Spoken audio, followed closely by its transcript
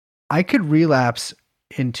I could relapse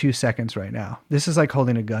in 2 seconds right now. This is like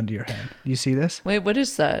holding a gun to your head. Do you see this? Wait, what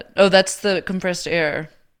is that? Oh, that's the compressed air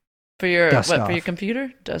for your Dust off. for your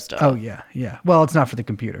computer? Dust off. Oh yeah, yeah. Well, it's not for the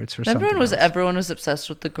computer. It's for Everyone something else. everyone was obsessed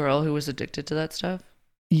with the girl who was addicted to that stuff.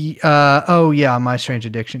 Oh yeah, My Strange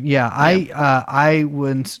Addiction. Yeah, I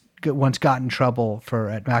once got in trouble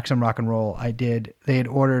at Maximum Rock and Roll. They had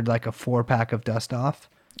ordered like a 4-pack of Dust Off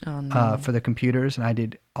for the computers, and I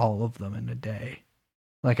did all of them in a day.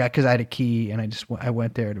 Like because I had a key, and I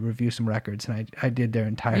went there to review some records, and I did their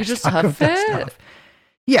entire. You just stock of huff Dust it? Off.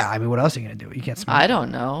 Yeah, I mean, what else are you gonna do? You can't smoke. I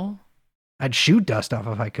don't know. I'd shoot Dust Off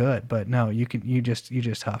if I could, but no, you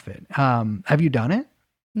just huff it. Have you done it?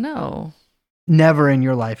 No. Never in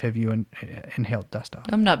your life have you inhaled Dust Off.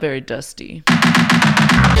 I'm not very dusty. Jeffrey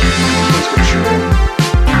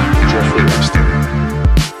Epstein.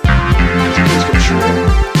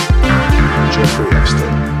 Jeffrey Epstein. Jeffrey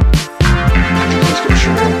Epstein.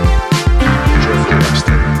 Jeffrey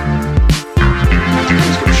Epstein. Come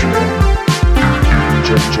here.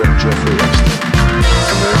 Jeffrey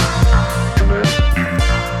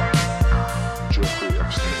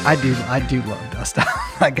Epstein. I do love Dust Off.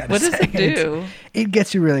 I gotta What say. does it do? It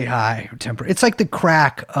gets you really high temper. It's like the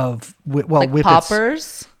crack of Like Whippets.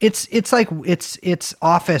 poppers? It's like it's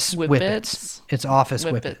office Whippets? whippets. It's office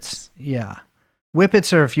Whippets. whippets. Yeah,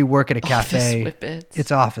 whippets are if you work at a Office cafe. whippets.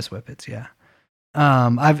 It's office whippets. Yeah.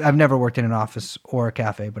 I've never worked in an office or a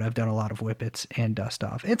cafe, but I've done a lot of whippets and Dust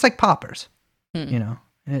Off. It's like poppers. You know.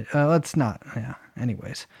 It's not. Yeah.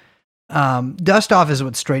 Anyways, Dust Off is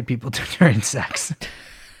what straight people do during sex.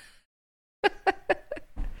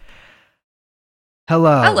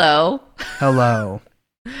 Hello. Hello.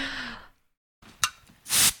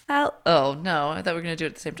 Oh no, I thought we were gonna do it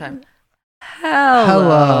at the same time.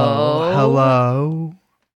 Hello.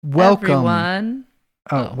 Welcome. everyone.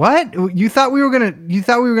 Oh, what? You thought we were gonna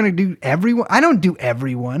do everyone? I don't do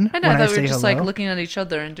everyone. I know when that I we say were just hello. like looking at each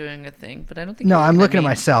other and doing a thing, but I don't think. No, you're I'm looking at me.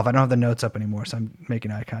 myself. I don't have the notes up anymore, so I'm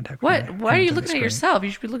making eye contact. with What? my Why are you hands on the looking at screen. yourself? You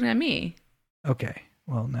should be looking at me. Okay.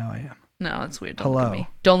 Well, now I am. No, that's weird. Don't look Hello, at me.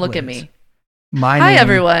 Don't look at Liz. me. My Hi, name,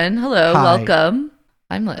 everyone. Hello. Hi. Welcome.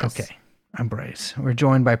 I'm Liz. Okay. I'm Brace. We're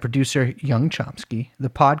joined by producer Young Chomsky. The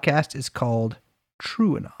podcast is called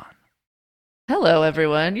TrueAnon. Hello,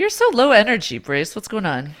 everyone. You're so low energy, Brace. What's going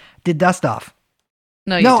on? Did Dust Off.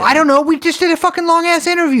 No, you No, didn't. I don't know. We just did a fucking long ass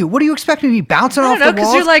interview. What do you expect me to be bouncing I off don't know, the because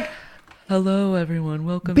walls? you're like, hello, everyone.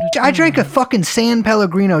 Welcome Bitch, to I drank a TrueAnon. fucking San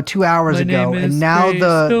Pellegrino 2 hours My ago, name and is now Grace.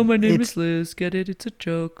 the No, my name it's- is Liz. Get it? It's a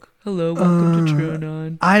joke. Hello, welcome to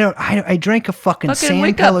TrueAnon. I drank a fucking Fucking San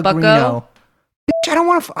wake up, Pellegrino. bucko. Bitch, I don't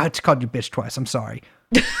want to. I just called you bitch twice. I'm sorry.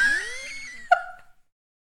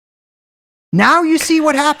 Now you see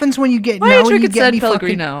what happens when you get. Why now are you when drinking get San me fucking-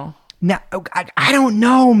 Pellegrino? Now I don't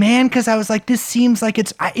know, man, because I was like, this seems like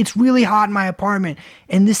it's really hot in my apartment,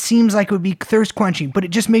 and this seems like it would be thirst quenching, but it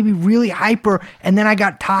just made me really hyper, and then I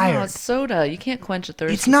got No, tired. it's soda. You can't quench a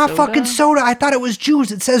thirst. It's with not soda. fucking soda. I thought it was juice.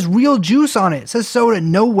 It says real juice on it. It says soda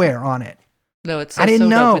nowhere on it. No, it's I didn't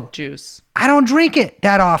soda know. with juice. I don't drink it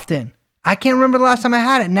that often. I can't remember the last time I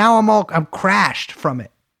had it. Now I'm crashed from it.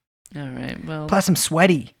 All right. Well, Plus I'm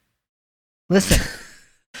sweaty. Listen.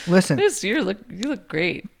 Listen. Liz, you look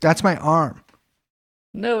great. That's my arm.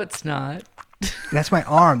 No, it's not. That's my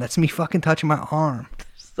arm. That's me fucking touching my arm.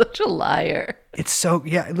 Such a liar. It's so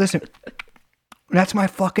yeah, listen. That's my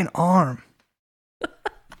fucking arm. It's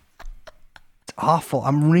awful.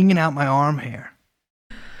 I'm wringing out my arm hair.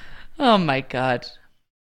 Oh my god.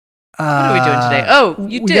 What are we doing today? Oh,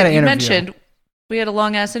 you we got an did. You interview. mentioned we had a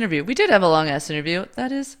long ass interview. We did have a long ass interview.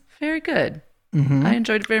 That is very good. I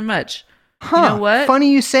enjoyed it very much. Huh. You know what?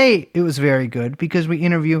 Funny you say it was very good because we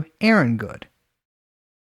interview Aaron Good.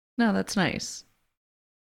 No, that's nice.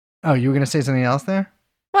 Oh, you were gonna say something else there?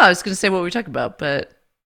 Well, I was going to say what we talked about, but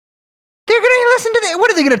They're gonna listen to that. What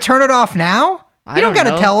are they gonna turn it off now? I You don't gotta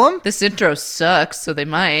know. tell them. This intro sucks, so they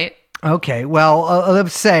might. Okay, well,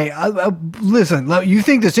 let's say, listen, you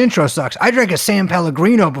think this intro sucks. I drank a San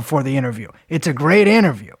Pellegrino before the interview. It's a great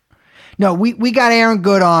interview. No, we got Aaron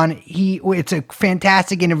Good on. It's a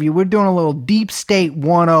fantastic interview. We're doing a little Deep State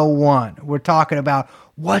 101. We're talking about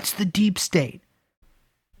what's the deep state?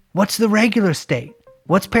 What's the regular state?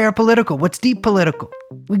 What's parapolitical? What's deep political?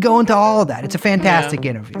 We go into all of that. It's a fantastic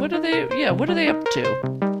interview. What are they? Yeah, what are they up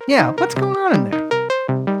to? Yeah, what's going on in there?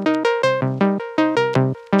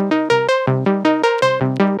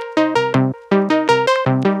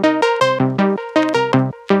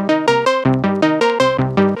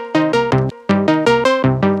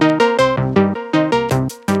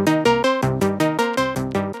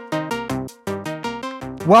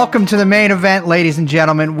 Welcome to the main event, ladies and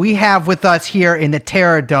gentlemen. We have with us here in the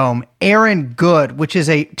Terror Dome, Aaron Good, which is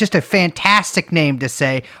just a fantastic name to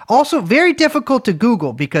say. Also very difficult to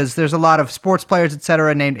Google because there's a lot of sports players,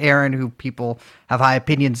 etc., named Aaron who people have high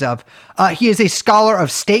opinions of. He is a scholar of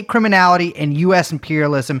state criminality and U.S.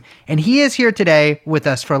 imperialism, and he is here today with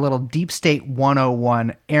us for a little Deep State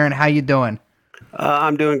 101. Aaron, how you doing?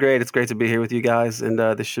 I'm doing great. It's great to be here with you guys, and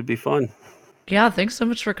this should be fun. Yeah, thanks so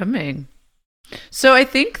much for coming. So I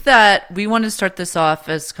think that we want to start this off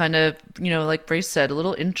as kind of, like Brace said, a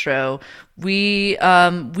little intro. We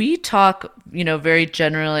talk, very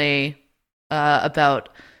generally about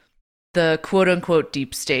the quote unquote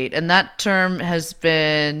deep state, and that term has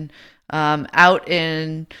been out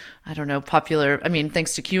in, I don't know, popular. I mean,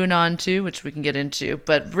 thanks to QAnon too, which we can get into,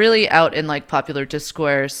 but really out in like popular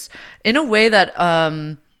discourse in a way that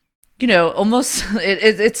almost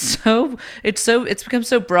it's become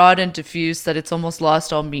so broad and diffuse that it's almost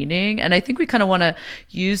lost all meaning. And I think we kind of want to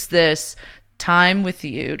use this time with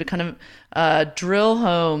you to kind of drill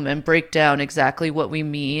home and break down exactly what we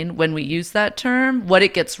mean when we use that term, what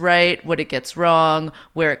it gets right, what it gets wrong,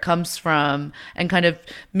 where it comes from, and kind of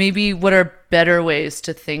maybe what are better ways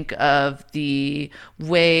to think of the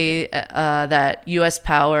way that U.S.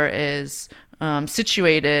 power is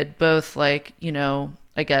situated, both like,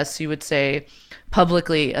 I guess you would say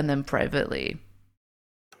publicly and then privately.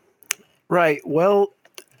 Right. Well,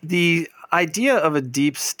 the idea of a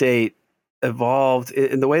deep state evolved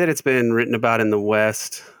in the way that it's been written about in the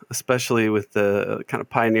West, especially with the kind of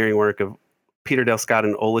pioneering work of Peter Dale Scott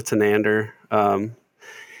and Ola Tanander,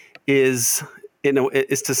 is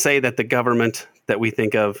to say that the government that we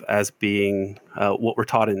think of as being what we're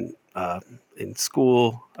taught in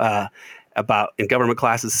school, about in government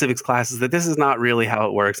classes, civics classes, that this is not really how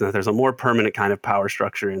it works, and that there's a more permanent kind of power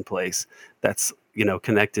structure in place that's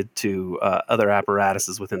connected to other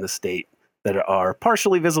apparatuses within the state that are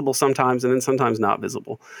partially visible sometimes and then sometimes not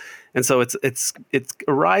visible. And so it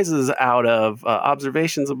arises out of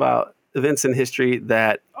observations about events in history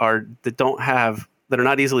that are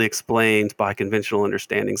not easily explained by conventional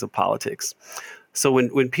understandings of politics. So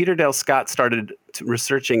when Peter Dale Scott started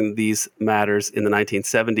researching these matters in the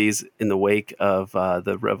 1970s, in the wake of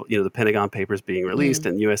the Pentagon Papers being released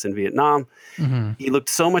and U.S. in Vietnam, he looked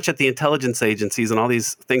so much at the intelligence agencies and all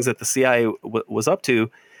these things that the CIA was up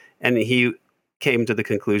to, and he came to the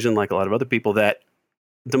conclusion, like a lot of other people, that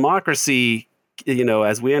democracy,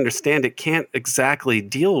 as we understand it, can't exactly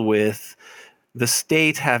deal with the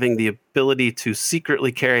state having the ability to secretly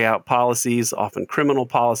carry out policies, often criminal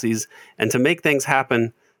policies, and to make things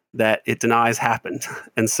happen that it denies happened.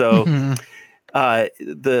 And so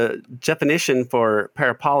the definition for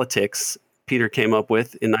parapolitics Peter came up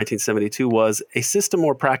with in 1972 was a system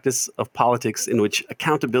or practice of politics in which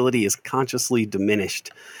accountability is consciously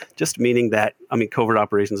diminished. Just meaning that, covert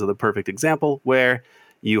operations are the perfect example, where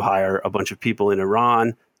you hire a bunch of people in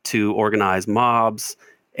Iran to organize mobs,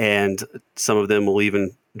 and some of them will even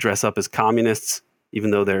dress up as communists,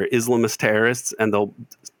 even though they're Islamist terrorists, and they'll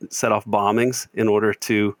set off bombings in order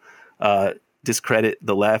to discredit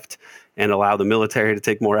the left and allow the military to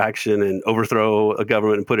take more action and overthrow a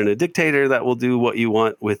government and put in a dictator that will do what you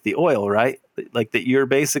want with the oil, right? Like that you're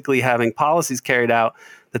basically having policies carried out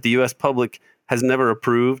that the U.S. public has never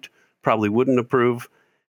approved, probably wouldn't approve.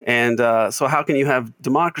 And so how can you have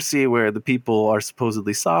democracy where the people are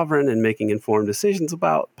supposedly sovereign and making informed decisions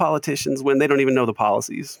about politicians when they don't even know the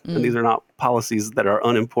policies? And these are not policies that are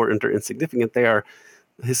unimportant or insignificant. They are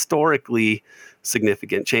historically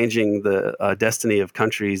significant, changing the destiny of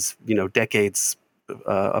countries, decades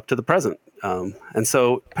up to the present. And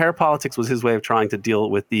so parapolitics was his way of trying to deal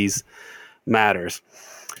with these matters.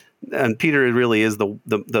 And Peter really is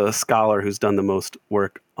the scholar who's done the most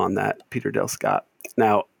work on that, Peter Dale Scott.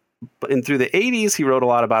 Now, through the 80s, he wrote a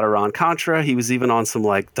lot about Iran-Contra. He was even on some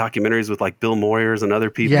documentaries with Bill Moyers and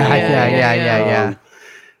other people. Yeah.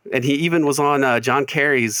 And he even was on John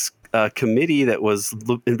Kerry's committee that was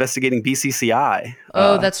investigating BCCI.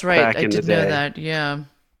 Oh, that's right. I did know that. Yeah.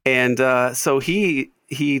 And so he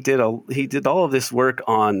did all of this work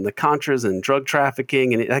on the Contras and drug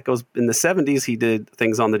trafficking, and that goes in the 70s. He did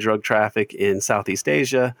things on the drug traffic in Southeast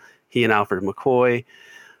Asia. He and Alfred McCoy.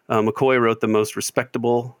 McCoy wrote the most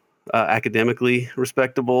academically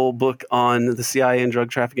respectable book on the CIA and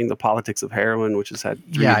drug trafficking, The Politics of Heroin, which has had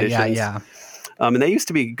 3 editions. And they used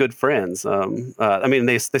to be good friends.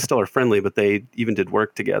 They still are friendly, but they even did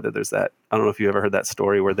work together. There's that. I don't know if you ever heard that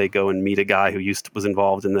story where they go and meet a guy who was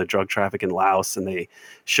involved in the drug traffic in Laos, and they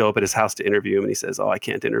show up at his house to interview him, and he says, "Oh, I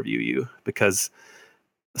can't interview you because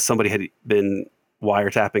somebody had been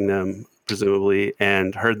wiretapping them, presumably,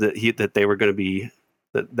 and heard that they were going to be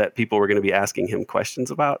that people were going to be asking him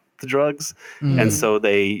questions about the drugs. And so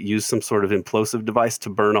they used some sort of implosive device to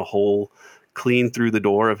burn a hole clean through the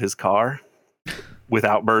door of his car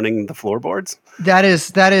without burning the floorboards. That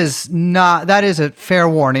is a fair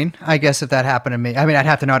warning, I guess, if that happened to me. I mean, I'd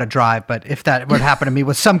have to know how to drive, but if that would happen to me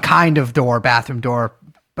with some kind of door, bathroom door,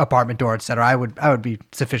 apartment door, etc., I would be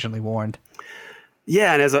sufficiently warned.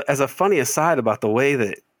 Yeah, and as a funny aside about the way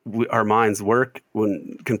that our minds work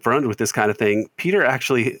when confronted with this kind of thing, Peter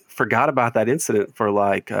actually forgot about that incident for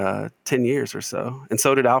like 10 years or so, and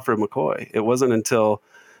so did Alfred McCoy. It wasn't until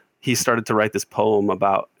he started to write this poem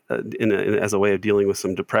about as a way of dealing with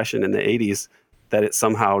some depression in the 80s that it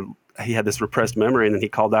somehow he had this repressed memory, and then he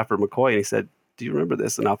called Alfred McCoy and he said, "Do you remember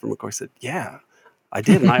this?" And Alfred McCoy said, "Yeah, I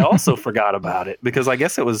did." And I also forgot about it because I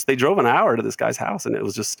guess they drove an hour to this guy's house, and it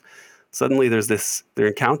was just suddenly they're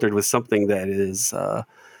encountered with something that is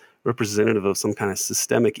representative of some kind of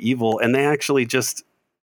systemic evil, and they actually just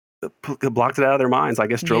blocked it out of their minds. I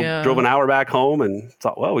guess drove an hour back home and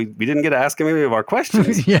thought, well, we didn't get to ask him any of our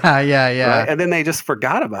questions. Yeah. Right? And then they just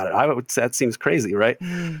forgot about it. That seems crazy, right?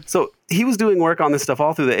 So he was doing work on this stuff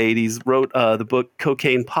all through the 80s, wrote the book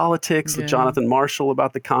Cocaine Politics with Jonathan Marshall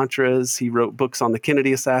about the Contras. He wrote books on the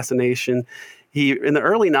Kennedy assassination. In the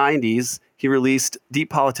early 90s, he released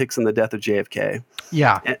Deep Politics and the Death of JFK.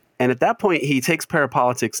 Yeah. And at that point, he takes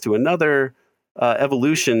parapolitics to another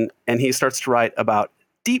evolution, and he starts to write about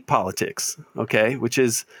deep politics, okay, which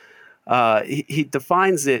is, he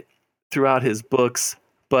defines it throughout his books,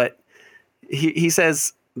 but he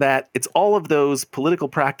says that it's all of those political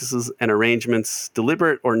practices and arrangements,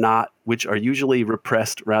 deliberate or not, which are usually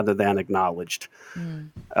repressed rather than acknowledged.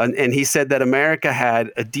 And he said that America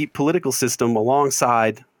had a deep political system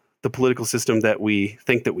alongside the political system that we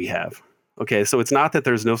think that we have. Okay, so it's not that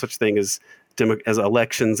there's no such thing as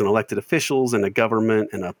elections and elected officials and a government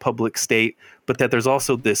and a public state, but that there's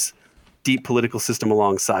also this deep political system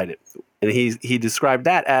alongside it. And he described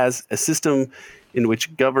that as a system in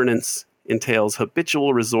which governance entails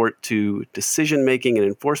habitual resort to decision-making and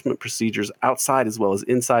enforcement procedures outside as well as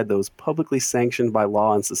inside those publicly sanctioned by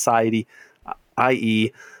law and society,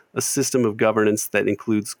 i.e., a system of governance that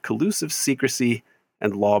includes collusive secrecy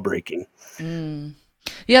and law-breaking.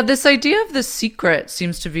 Yeah, this idea of the secret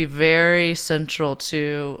seems to be very central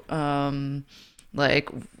to kind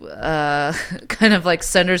of like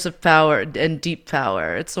centers of power and deep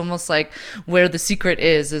power. It's almost like where the secret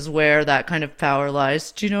is where that kind of power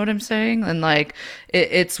lies. Do you know what I'm saying? And like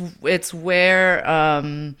it's where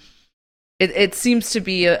it seems to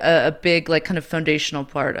be a big like kind of foundational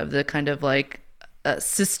part of the kind of like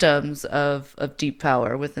systems of deep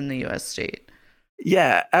power within the U.S. state.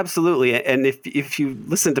 Yeah, absolutely. And if you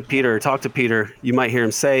listen to Peter or talk to Peter, you might hear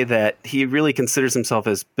him say that he really considers himself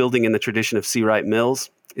as building in the tradition of C. Wright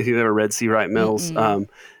Mills. If you've ever read C. Wright Mills,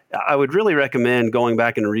 I would really recommend going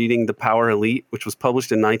back and reading The Power Elite, which was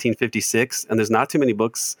published in 1956. And there's not too many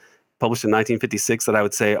books published in 1956 that I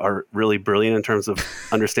would say are really brilliant in terms of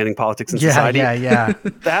understanding politics and society. Yeah.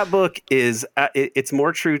 That book is it's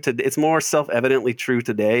more true it's more self-evidently true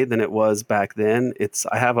today than it was back then.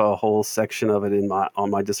 I have a whole section of it on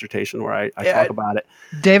my dissertation where I talk about it.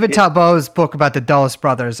 David Talbot's book about the Dulles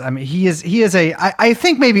brothers. I mean, he is I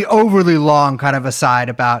think maybe overly long kind of aside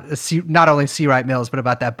about not only C. Wright Mills but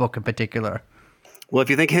about that book in particular. Well, if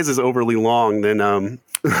you think his is overly long, then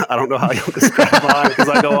I don't know how you'll describe mine because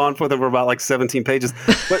I go on for them for about like 17 pages.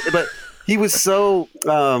 But he was so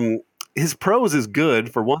his prose is good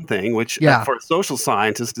for one thing, which for a social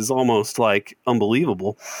scientist is almost like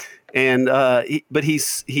unbelievable. And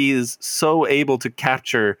he is so able to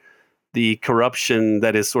capture the corruption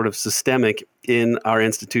that is sort of systemic in our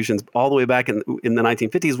institutions all the way back in the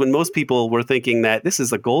 1950s when most people were thinking that this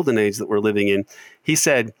is a golden age that we're living in. He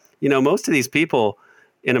said, most of these people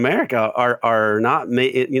in America are not,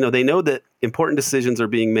 they know that important decisions are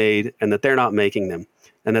being made and that they're not making them,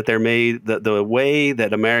 and that they're made, the way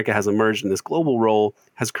that America has emerged in this global role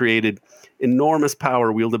has created enormous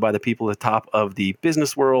power wielded by the people at the top of the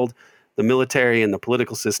business world, the military, and the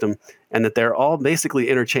political system, and that they're all basically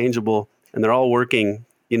interchangeable and they're all working,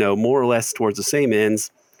 more or less towards the same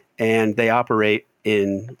ends, and they operate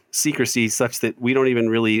in secrecy such that we don't even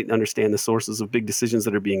really understand the sources of big decisions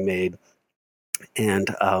that are being made.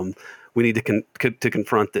 And we need to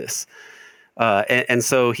confront this. And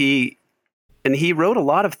so he wrote a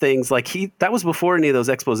lot of things like that was before any of those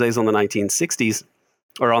exposés on the 1960s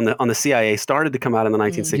or on the CIA started to come out in the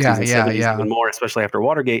 1960s and 70s even more, especially after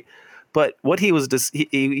Watergate. But what he was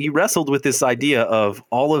he wrestled with this idea of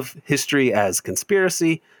all of history as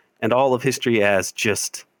conspiracy and all of history as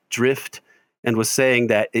just drift, and was saying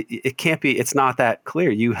that it can't be, it's not that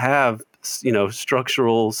clear. You have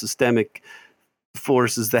structural, systemic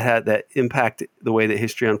forces that impact the way that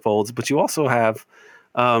history unfolds. But you also have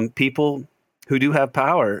people who do have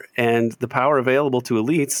power, and the power available to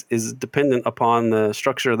elites is dependent upon the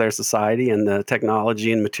structure of their society and the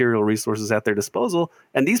technology and material resources at their disposal.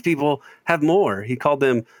 And these people have more. He called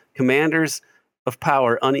them commanders of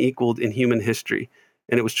power unequaled in human history.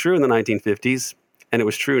 And it was true in the 1950s, and it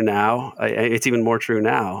was true now. It's even more true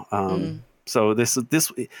now. So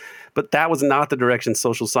but that was not the direction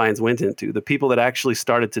social science went into. The people that actually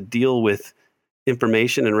started to deal with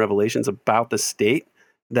information and revelations about the state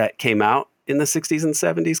that came out in the 60s and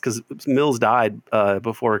 70s, because Mills died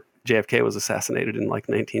before JFK was assassinated in like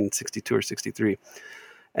 1962 or 63.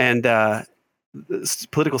 And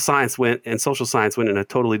political science and social science went in a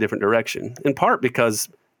totally different direction, in part because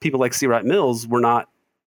people like C. Wright Mills were not,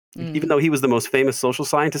 even though he was the most famous social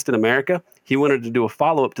scientist in America, he wanted to do a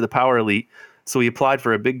follow-up to the power elite. So he applied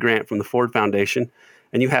for a big grant from the Ford Foundation.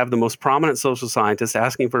 And you have the most prominent social scientists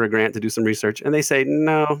asking for a grant to do some research, and they say,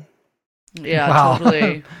 no. Yeah, Wow.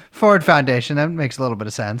 totally. Ford Foundation, that makes a little bit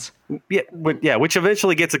of sense. Yeah, which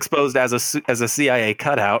eventually gets exposed as a CIA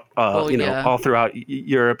cutout, all throughout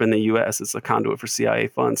Europe and the U.S. It's a conduit for CIA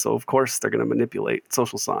funds. So, of course, they're going to manipulate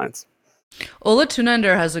social science. Ola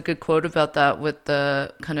Tunander has a good quote about that with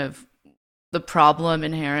the kind of the problem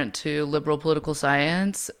inherent to liberal political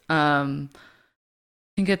science. I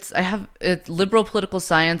think liberal political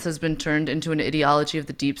science has been turned into an ideology of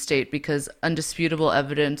the deep state because undisputable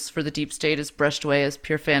evidence for the deep state is brushed away as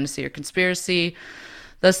pure fantasy or conspiracy.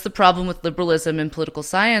 Thus, the problem with liberalism in political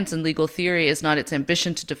science and legal theory is not its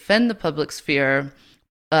ambition to defend the public sphere,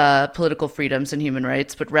 political freedoms and human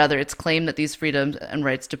rights, but rather its claim that these freedoms and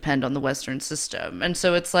rights depend on the Western system. And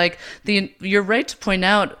so it's like you're right to point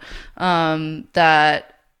out that,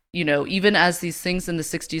 even as these things in the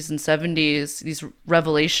 60s and 70s, these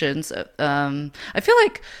revelations, I feel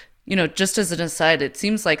like, just as an aside, it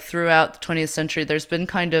seems like throughout the 20th century, there's been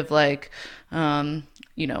kind of like, I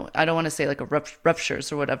don't want to say like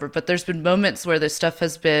ruptures or whatever, but there's been moments where this stuff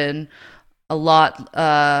has been a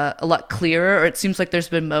lot clearer, or it seems like there's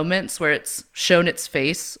been moments where it's shown its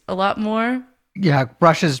face a lot more. Yeah,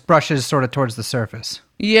 brushes sort of towards the surface.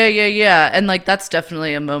 Yeah. And like that's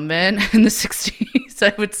definitely a moment in the 60s,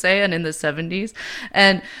 I would say, and in the 70s.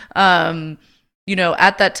 And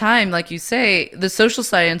at that time, like you say, the social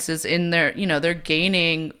sciences they're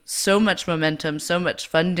gaining so much momentum, so much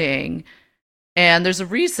funding. And there's a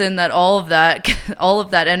reason that all of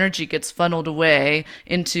that energy gets funneled away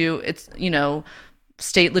into its,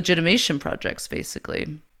 state legitimation projects,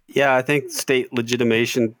 basically. Yeah, I think state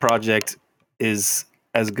legitimation project is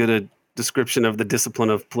as good a description of the discipline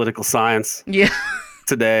of political science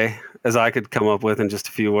today as I could come up with in just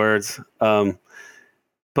a few words. But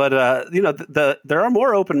there are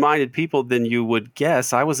more open-minded people than you would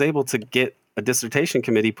guess. I was able to get a dissertation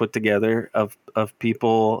committee put together of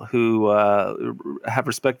people who have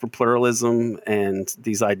respect for pluralism and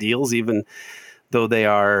these ideals, even though they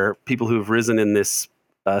are people who have risen in this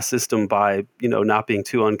system by not being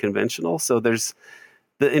too unconventional. So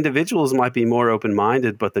the individuals might be more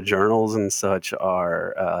open-minded, but the journals and such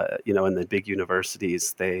are, in the big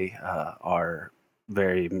universities, they are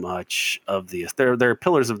very much of they're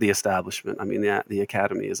pillars of the establishment. I mean, the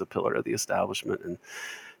academy is a pillar of the establishment, and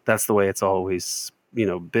that's the way it's always,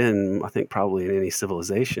 been, I think, probably in any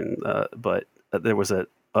civilization. But there was a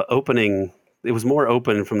opening. It was more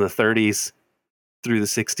open from the 30s through the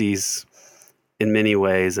 60s in many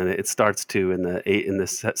ways, and it starts to in the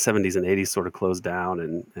 70s and 80s sort of close down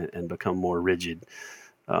and become more rigid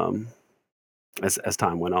as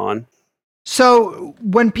time went on. So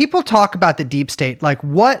when people talk about the deep state, like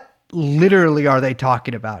what literally are they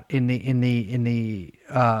talking about in the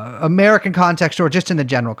American context or just in the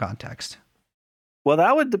general context? Well,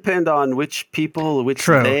 that would depend on which people, were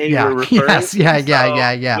referring yes. to.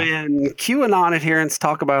 Yeah. When QAnon adherents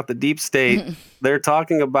talk about the deep state, they're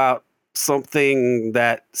talking about something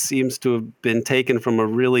that seems to have been taken from a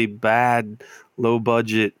really bad,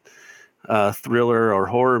 low-budget thriller or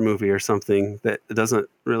horror movie or something that doesn't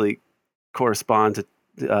really correspond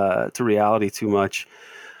to reality too much.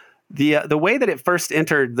 The way that it first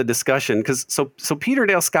entered the discussion, because so Peter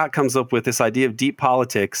Dale Scott comes up with this idea of deep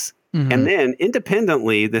politics, and then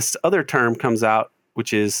independently this other term comes out,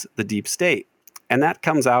 which is the deep state, and that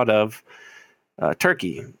comes out of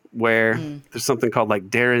Turkey, where there's something called like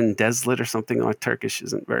Derin Deslet or something. Like Turkish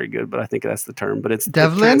isn't very good, but I think that's the term. But it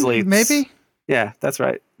translates, maybe. Yeah, that's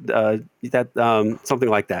right. Something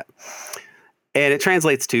like that, and it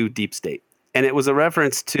translates to deep state. and it was a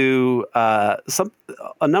reference to a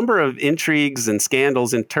number of intrigues and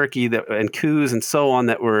scandals in Turkey and coups and so on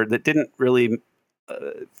that didn't really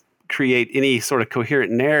create any sort of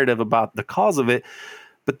coherent narrative about the cause of it.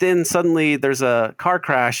 But then suddenly there's a car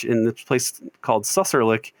crash in this place called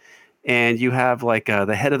Susurluk, and you have like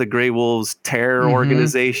the head of the Grey Wolves terror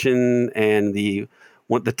organization and the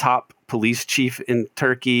top police chief in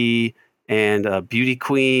Turkey and a beauty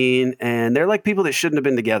queen, and they're like people that shouldn't have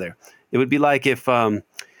been together. It would be like if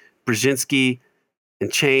Brzezinski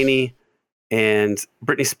and Cheney and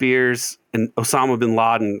Britney Spears and Osama bin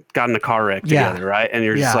Laden got in a car wreck together, right? And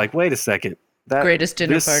you're just like, wait a second. Greatest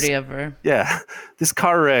dinner party ever. Yeah. This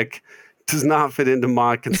car wreck does not fit into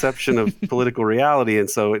my conception of political reality. And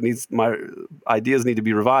so my ideas need to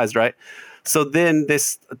be revised, right? So then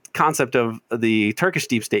this concept of the Turkish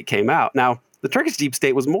deep state came out. Now, the Turkish deep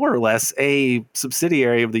state was more or less a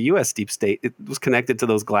subsidiary of the U.S. deep state. It was connected to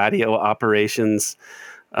those Gladio operations,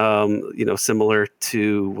 similar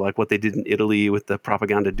to like what they did in Italy with the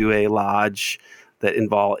Propaganda Due Lodge that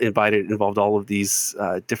involved all of these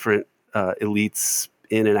different elites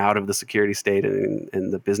in and out of the security state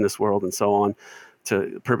and the business world and so on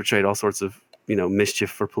to perpetrate all sorts of, mischief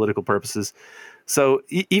for political purposes. So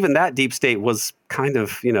even that deep state was kind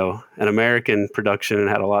of, an American production and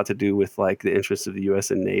had a lot to do with like the interests of the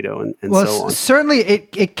U.S. and NATO and so on. Certainly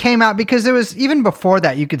it came out because there was, even before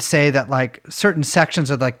that, you could say that like certain sections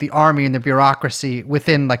of like the army and the bureaucracy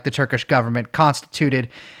within like the Turkish government constituted,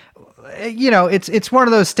 it's one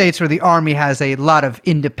of those states where the army has a lot of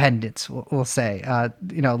independence, we'll say,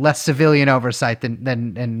 less civilian oversight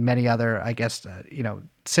than in many other, I guess,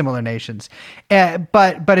 similar nations.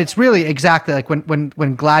 But it's really exactly like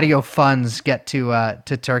when Gladio funds get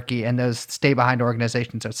to Turkey and those stay behind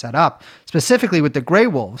organizations are set up, specifically with the Grey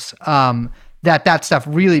Wolves, that stuff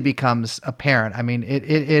really becomes apparent. I mean, it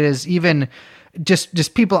is even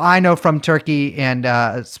just people I know from Turkey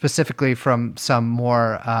and specifically from some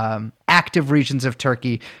more active regions of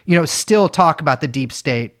Turkey, still talk about the deep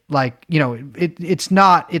state. Like, it's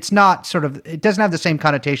not sort of, it doesn't have the same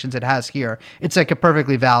connotations it has here. It's like a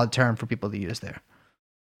perfectly valid term for people to use there.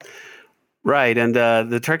 Right. And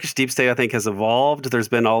the Turkish deep state, I think, has evolved. There's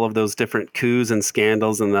been all of those different coups and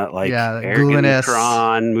scandals and that Ergen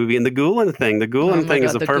Khan movie and the Gulen thing. The Gulen thing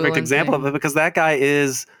is a perfect example of it because that guy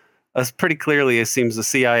is pretty clearly, it seems, a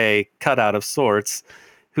CIA cutout of sorts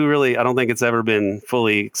who really, I don't think it's ever been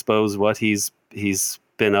fully exposed what he's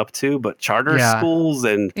been up to, but charter schools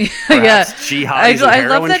and jihadis I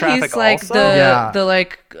love that he's like also. the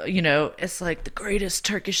like, it's like the greatest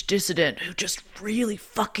Turkish dissident who just really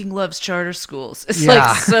fucking loves charter schools. It's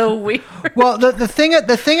like so weird. Well, the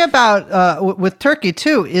thing about with Turkey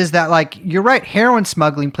too is that, like, you're right, heroin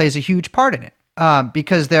smuggling plays a huge part in it.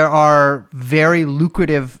 Because there are very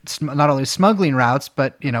lucrative, not only smuggling routes,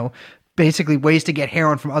 but, basically ways to get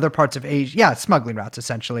heroin from other parts of Asia. Yeah, smuggling routes,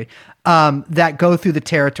 essentially, that go through the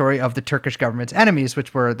territory of the Turkish government's enemies,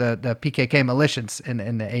 which were the PKK militias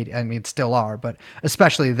in the 80s. I mean, still are, but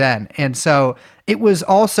especially then. And so it was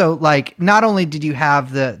also like, not only did you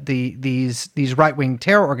have these right-wing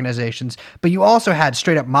terror organizations, but you also had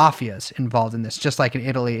straight up mafias involved in this, just like in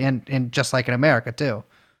Italy and just like in America too.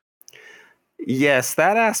 Yes,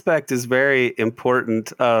 that aspect is very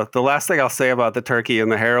important. The last thing I'll say about the turkey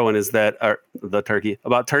and the heroin is that,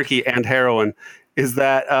 about turkey and heroin, is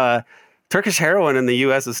that Turkish heroin and the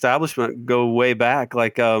U.S. establishment go way back.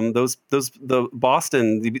 Like the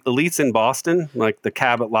elites in Boston, like the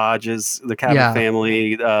Cabot Lodges, the Cabot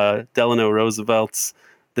family, Delano Roosevelt's,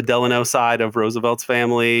 the Delano side of Roosevelt's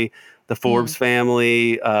family, the Forbes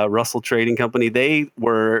family, Russell Trading Company. They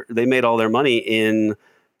made all their money in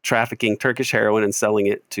trafficking Turkish heroin and selling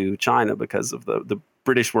it to China because of the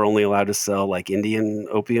British were only allowed to sell like Indian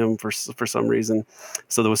opium for some reason.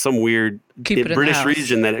 So there was some weird British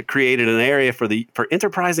region that it created an area for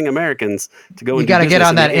enterprising Americans to go. You got to get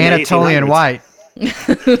on that Anatolian white.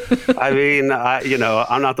 I mean,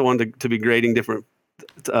 I'm not the one to be grading different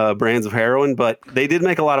brands of heroin, but they did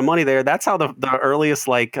make a lot of money there. That's how the earliest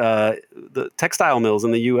the textile mills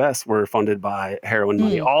in the U.S. were funded by heroin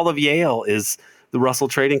money. All of Yale is the Russell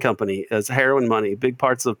Trading Company as heroin money. Big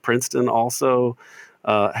parts of Princeton also,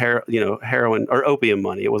 heroin or opium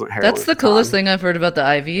money. It wasn't heroin. That's the coolest thing I've heard about the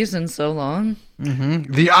IVs in so long.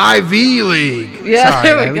 Mm-hmm. The Ivy League. Yeah,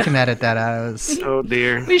 sorry, we can edit that out. Oh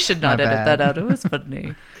dear, we should not edit that out. It was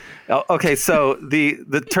funny. Okay, so the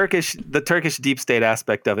Turkish deep state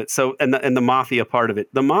aspect of it. So and the mafia part of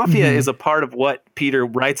it. The mafia is a part of what Peter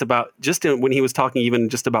writes about. When he was talking even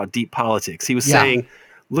just about deep politics, he was saying,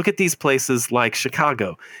 look at these places like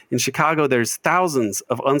Chicago. In Chicago, there's thousands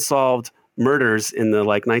of unsolved murders in the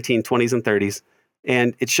like 1920s and 30s.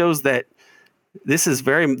 And it shows that this is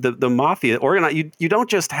very the mafia organized. You don't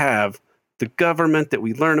just have the government that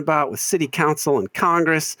we learn about with city council and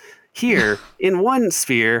Congress here in one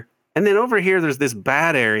sphere, and then over here there's this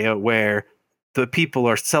bad area where the people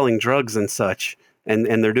are selling drugs and such, and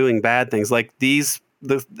they're doing bad things. Like the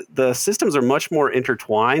systems are much more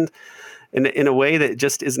intertwined in a way that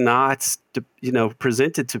just is not,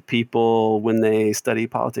 presented to people when they study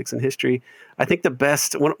politics and history. I think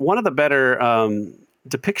one of the better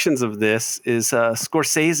depictions of this is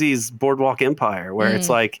Scorsese's Boardwalk Empire, where it's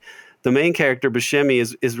like the main character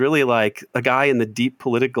Buscemi is really like a guy in the deep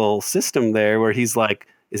political system there, where he's like,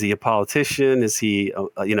 is he a politician? Is he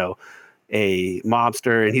a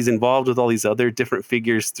mobster? And he's involved with all these other different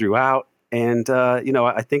figures throughout. And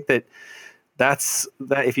I think that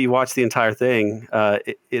if you watch the entire thing,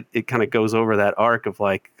 it kind of goes over that arc of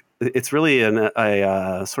like, it's really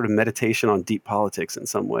a sort of meditation on deep politics in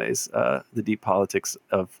some ways, the deep politics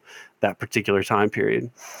of that particular time period,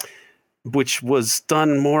 which was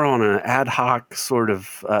done more on an ad hoc sort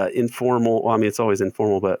of informal. Well, I mean, it's always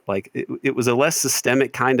informal, but like it was a less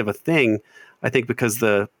systemic kind of a thing, I think, because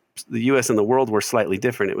the U.S. and the world were slightly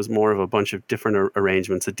different. It was more of a bunch of different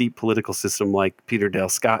arrangements, a deep political system, like Peter Dale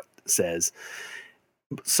Scott says.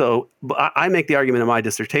 So I make the argument in my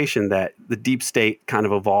dissertation that the deep state kind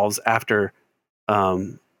of evolves after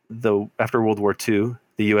World War II.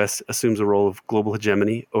 The U.S. assumes a role of global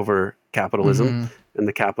hegemony over capitalism and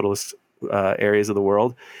the capitalist areas of the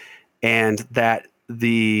world, and that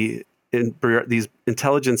these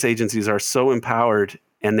intelligence agencies are so empowered,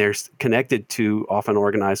 and they're connected to often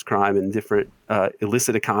organized crime and different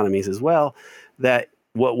illicit economies as well, that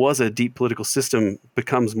what was a deep political system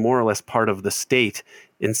becomes more or less part of the state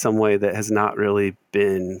in some way that has not really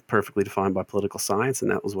been perfectly defined by political science.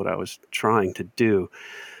 And that was what I was trying to do.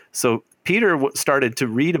 So Peter started to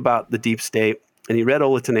read about the deep state, and he read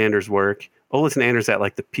Ola Tunander's work. Ola Tunander's at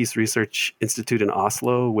like the Peace Research Institute in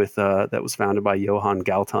Oslo that was founded by Johan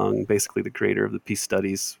Galtung, basically the creator of the peace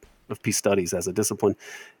studies as a discipline.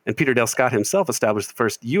 And Peter Dale Scott himself established the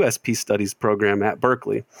first U.S. peace studies program at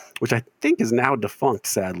Berkeley, which I think is now defunct,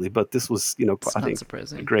 sadly, but this was, I think,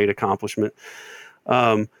 a great accomplishment.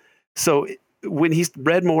 So when he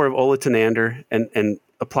read more of Ola Tunander and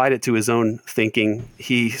applied it to his own thinking,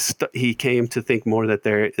 he came to think more that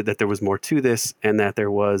there was more to this, and that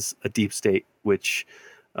there was a deep state, which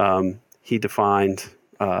he defined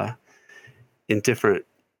in different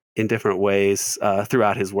ways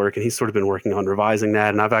throughout his work. And he's sort of been working on revising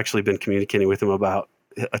that. And I've actually been communicating with him about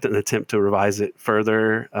an attempt to revise it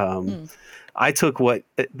further. I took what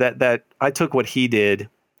he did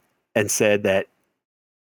and said that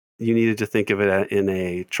you needed to think of it in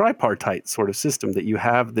a tripartite sort of system, that you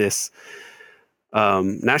have this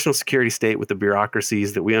national security state with the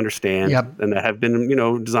bureaucracies that we understand and that have been,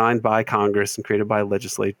 designed by Congress and created by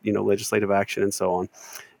legislative action and so on.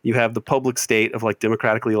 You have the public state of like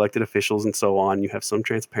democratically elected officials and so on. You have some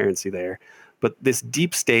transparency there, but this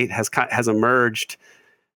deep state has emerged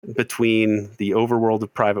between the overworld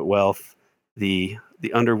of private wealth, the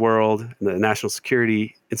underworld, and the national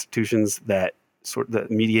security institutions that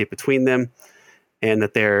mediate between them, and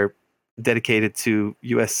that they're dedicated to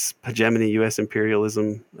U.S. hegemony, U.S.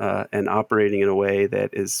 imperialism, and operating in a way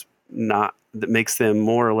that makes them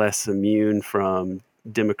more or less immune from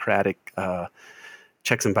democratic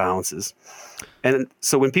checks and balances. And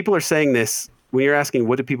so when people are saying this, when you're asking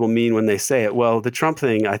what do people mean when they say it, well, the Trump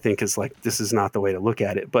thing, I think, is like, this is not the way to look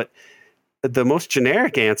at it. But the most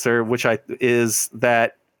generic answer, is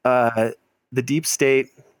that the deep state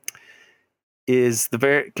is the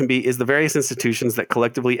various institutions that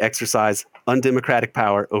collectively exercise undemocratic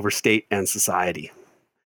power over state and society.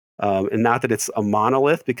 And not that it's a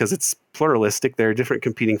monolith, because it's pluralistic. There are different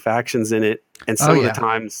competing factions in it. And some of the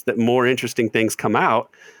times that more interesting things come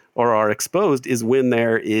out or are exposed is when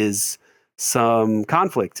there is some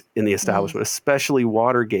conflict in the establishment, especially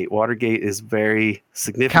Watergate. Watergate is very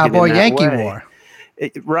significant. Cowboy Yankee War.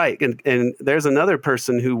 Right. And there's another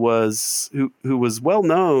person who was well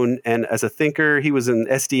known, and as a thinker, he was in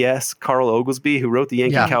SDS, Carl Oglesby, who wrote the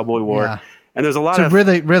Yankee Cowboy War. Yeah. And there's a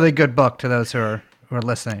really, really good book to those who are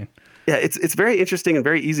listening. Yeah, it's very interesting and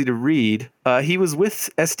very easy to read. He was with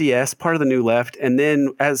SDS, part of the New Left, and then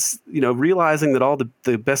as realizing that all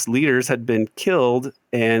the best leaders had been killed,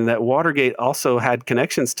 and that Watergate also had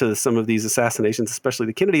connections to some of these assassinations, especially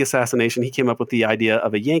the Kennedy assassination, he came up with the idea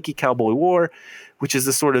of a Yankee Cowboy War, which is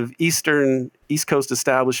a sort of East Coast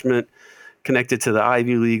establishment connected to the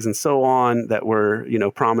Ivy Leagues and so on that were,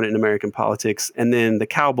 prominent in American politics. And then the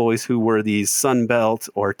cowboys, who were these Sun Belt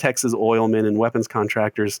or Texas oilmen and weapons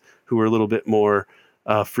contractors who were a little bit more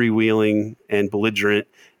freewheeling and belligerent,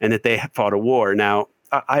 and that they fought a war. Now,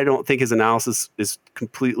 I don't think his analysis is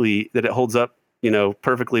completely, that it holds up,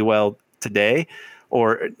 perfectly well today.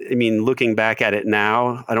 Or, looking back at it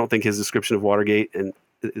now, I don't think his description of Watergate and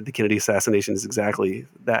the Kennedy assassination is exactly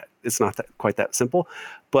that. It's not quite that simple.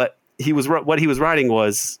 But what he was writing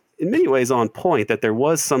was in many ways on point, that there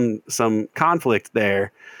was some conflict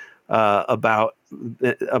there about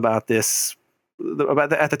this,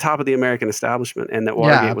 at the top of the American establishment, and that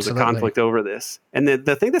Watergate was a conflict over this. And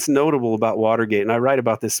the thing that's notable about Watergate, and I write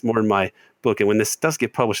about this more in my book, and when this does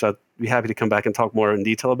get published, I'd be happy to come back and talk more in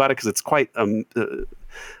detail about it, because it's quite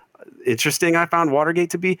interesting, I found Watergate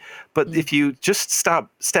to be. But if you just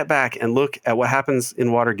step back and look at what happens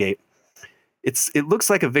in Watergate, it looks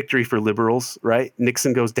like a victory for liberals, right?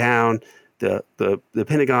 Nixon goes down, the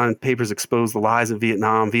Pentagon Papers expose the lies of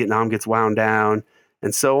Vietnam gets wound down,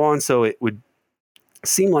 and so on. So it would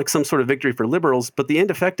seem like some sort of victory for liberals, but the end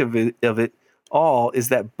effect of it all is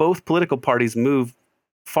that both political parties move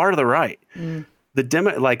far to the right.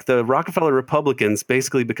 The Rockefeller Republicans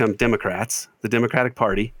basically become Democrats, the Democratic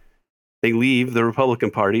Party. They leave the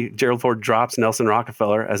Republican Party. Gerald Ford drops Nelson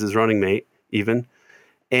Rockefeller as his running mate, even.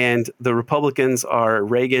 And the Republicans are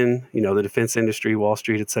Reagan, the defense industry, Wall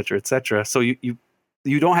Street, et cetera, et cetera. So you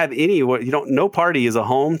don't have no party is a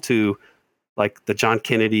home to like the John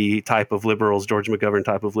Kennedy type of liberals, George McGovern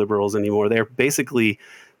type of liberals anymore. They're basically,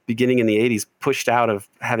 beginning in the 80s, pushed out of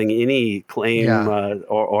having any claim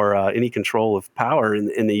or any control of power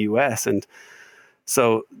in the U.S. And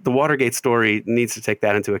so the Watergate story needs to take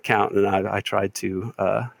that into account. And I tried to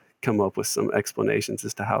come up with some explanations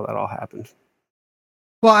as to how that all happened.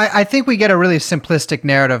 Well, I think we get a really simplistic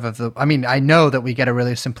narrative I know that we get a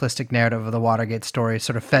really simplistic narrative of the Watergate story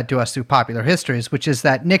sort of fed to us through popular histories, which is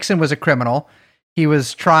that Nixon was a criminal. He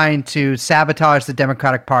was trying to sabotage the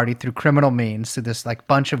Democratic Party through criminal means, through this like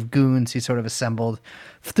bunch of goons he sort of assembled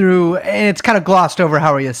and it's kind of glossed over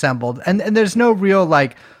how he assembled. And there's no real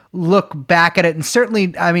like look back at it. And certainly,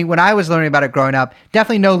 when I was learning about it growing up,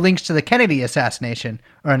 definitely no links to the Kennedy assassination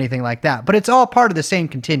or anything like that, but it's all part of the same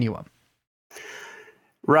continuum.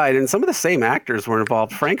 Right, and some of the same actors were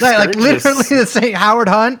involved. Frank Sturgis, like literally the same. Howard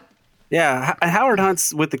Hunt. Yeah, Howard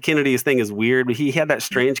Hunt's with the Kennedys thing is weird. He had that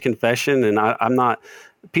strange confession, and I'm not.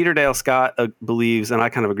 Peter Dale Scott believes, and I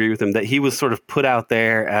kind of agree with him, that he was sort of put out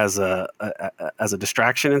there as a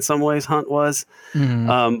distraction in some ways. Hunt was,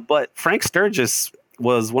 but Frank Sturgis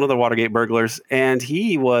was one of the Watergate burglars, and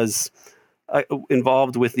he was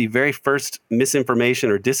involved with the very first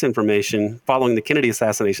misinformation or disinformation following the Kennedy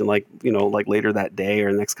assassination, like later that day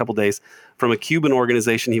or the next couple days, from a Cuban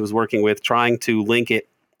organization he was working with, trying to link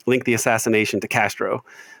the assassination to Castro,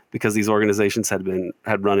 because these organizations had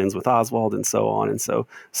run-ins with Oswald and so on. And so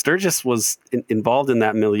Sturgis was involved in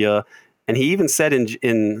that milieu, and he even said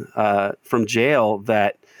from jail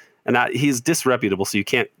that, and he's disreputable, so you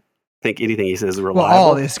can't think anything he says is reliable. Well,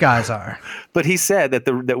 all these guys are. But he said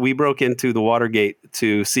that we broke into the Watergate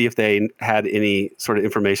to see if they had any sort of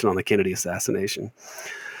information on the Kennedy assassination.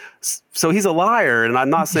 So he's a liar, and I'm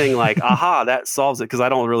not saying like, aha, that solves it, because I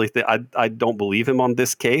don't really I don't believe him on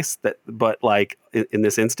this case. But like in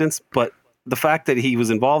this instance, but the fact that he was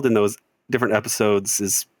involved in those different episodes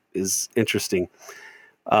is interesting,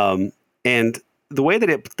 and the way that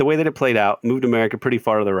it played out moved America pretty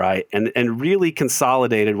far to the right, and really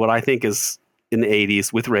consolidated what I think is in the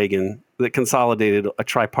 80s with Reagan, that consolidated a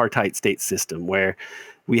tripartite state system where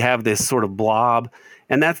we have this sort of blob.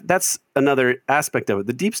 And that's another aspect of it.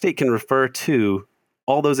 The deep state can refer to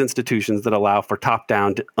all those institutions that allow for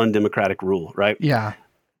top-down undemocratic rule, right? Yeah.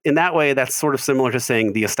 In that way, that's sort of similar to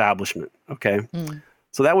saying the establishment, okay?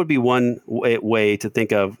 So that would be one way to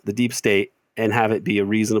think of the deep state and have it be a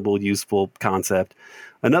reasonable, useful concept.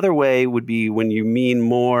 Another way would be when you mean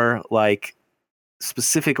more like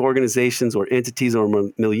specific organizations or entities or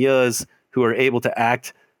milieus who are able to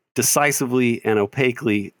act decisively and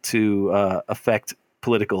opaquely to affect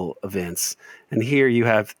political events. And here you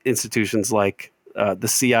have institutions like the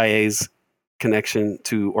CIA's connection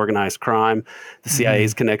to organized crime, the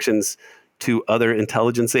CIA's connections to other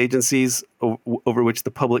intelligence agencies over which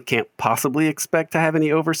the public can't possibly expect to have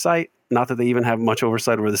any oversight. Not that they even have much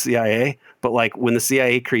oversight over the CIA, but like when the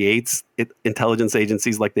CIA creates intelligence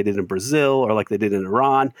agencies like they did in Brazil or like they did in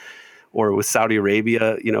Iran, or with Saudi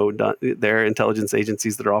Arabia, their intelligence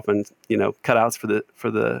agencies that are often, cutouts for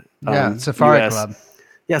the Safari US. Club.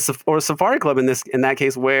 Yeah, or Safari Club in that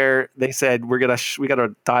case, where they said we got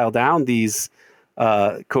to dial down these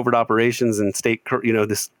covert operations and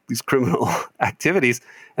these criminal activities.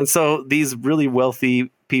 And so these really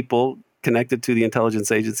wealthy people connected to the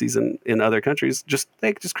intelligence agencies in other countries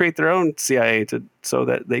they just create their own CIA so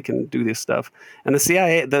that they can do this stuff. And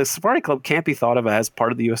the Safari Club can't be thought of as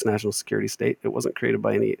part of the U.S. national security state. It wasn't created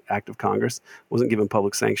by any act of Congress, wasn't given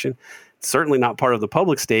public sanction. It's certainly not part of the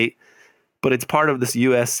public state, but it's part of this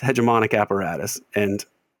U.S. hegemonic apparatus. And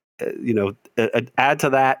add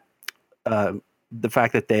to that the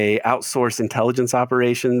fact that they outsource intelligence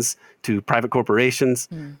operations to private corporations.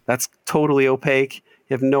 That's totally opaque.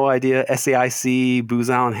 You have no idea. SAIC, Booz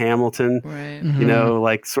Allen Hamilton, Right. They're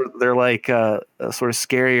like sort of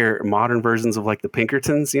scarier modern versions of like the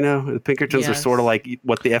Pinkertons. The Pinkertons are Yes. sort of like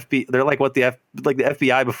what the FBI. They're like what the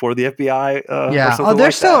FBI before the FBI. Yeah. Or something Oh, they're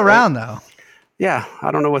like still that, right? around though. Yeah,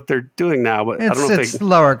 I don't know what they're doing now, but I don't know if It's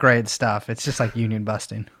lower grade stuff. It's just like union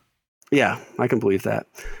busting. Yeah, I can believe that.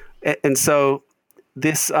 And so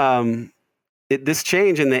this this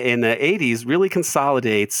change in the 80s really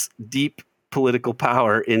consolidates deep political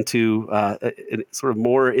power into a sort of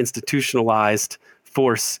more institutionalized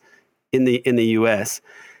force in the U.S.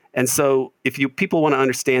 And so if people want to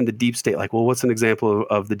understand the deep state, like, well, what's an example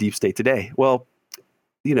of the deep state today? Well,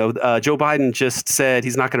 Joe Biden just said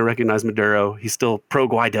he's not going to recognize Maduro. He's still pro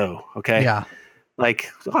Guaido. Okay. Yeah.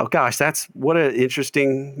 Like, oh gosh, that's what an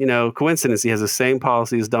interesting, coincidence. He has the same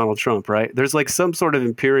policy as Donald Trump, right? There's like some sort of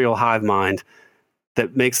imperial hive mind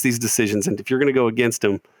that makes these decisions. And if you're going to go against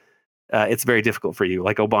him, it's very difficult for you.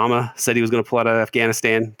 Like Obama said he was going to pull out of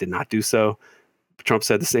Afghanistan, did not do so. Trump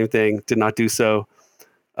said the same thing, did not do so.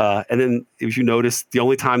 And then if you notice, the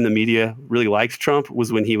only time the media really liked Trump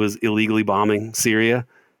was when he was illegally bombing Syria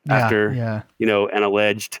after, an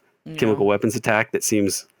alleged chemical weapons attack that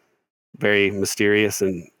seems very mysterious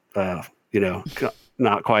and,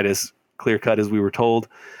 not quite as clear cut as we were told.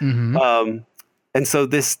 Mm-hmm. And so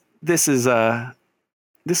this is the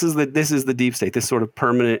deep state, this sort of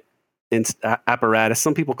permanent apparatus.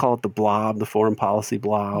 Some people call it the blob, the foreign policy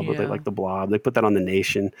blob, or they like the blob. They put that on the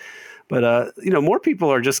nation. But more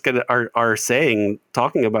people are just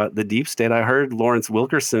talking about the deep state. I heard Lawrence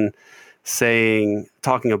Wilkerson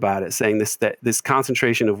talking about it, saying this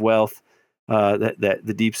concentration of wealth that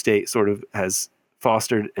the deep state sort of has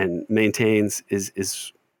fostered and maintains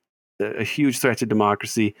is a huge threat to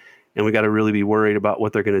democracy. And we got to really be worried about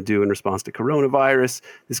what they're going to do in response to coronavirus,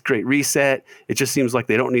 this great reset. It just seems like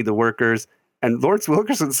they don't need the workers. And Lawrence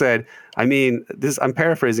Wilkerson said, I'm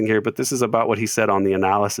paraphrasing here, but this is about what he said on the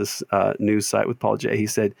Analysis news site with Paul Jay. He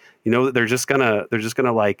said, they're just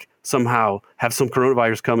gonna like somehow have some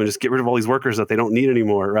coronavirus come and just get rid of all these workers that they don't need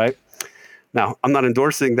anymore, right? Now, I'm not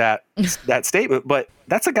endorsing that statement, but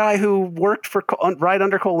that's a guy who worked right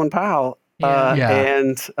under Colin Powell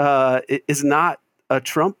and is not a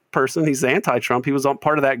Trump person. He's anti-Trump. He was on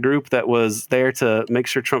part of that group that was there to make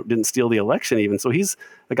sure Trump didn't steal the election even. So he's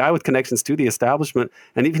a guy with connections to the establishment.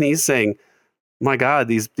 And even he's saying, my God,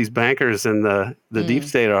 these bankers and the deep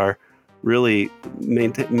state are really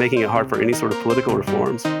making it hard for any sort of political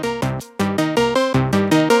reforms.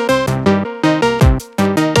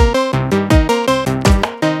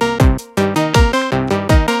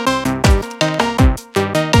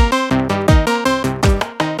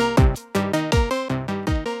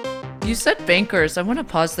 You said bankers. I want to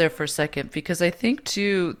pause there for a second because I think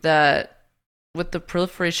too that with the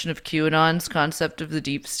proliferation of QAnon's concept of the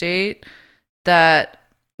deep state, that,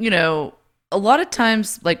 a lot of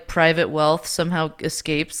times like private wealth somehow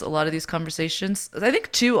escapes a lot of these conversations. I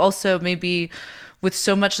think too also maybe with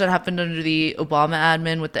so much that happened under the Obama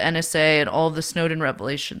admin with the NSA and all of the Snowden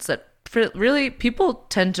revelations that really people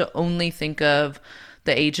tend to only think of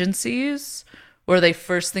the agencies, or they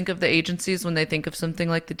first think of the agencies when they think of something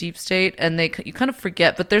like the deep state, and you kind of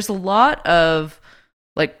forget. But there's a lot of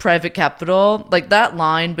like private capital, like that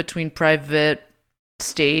line between private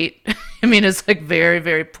state, is like very,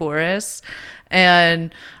 very porous.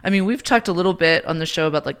 And we've talked a little bit on the show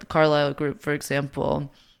about like the Carlyle Group, for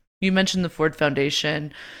example. You mentioned the Ford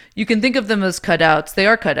Foundation. You can think of them as cutouts. They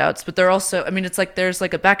are cutouts, but they're also, it's like there's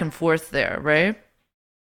like a back and forth there, right?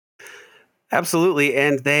 Absolutely.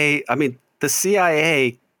 And the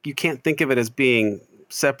CIA, you can't think of it as being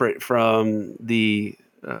separate from the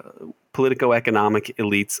politico-economic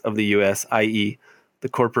elites of the U.S., i.e. the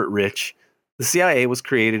corporate rich. The CIA was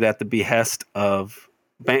created at the behest of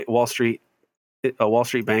Wall Street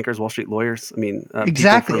bankers, Wall Street lawyers.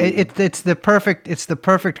 Exactly. It's the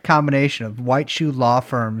perfect combination of white shoe law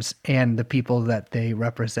firms and the people that they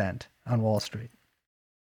represent on Wall Street.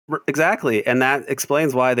 Exactly, and that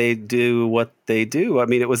explains why they do what they do. I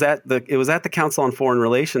mean, it was at the Council on Foreign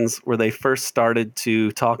Relations where they first started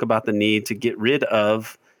to talk about the need to get rid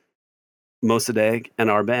of Mossadegh and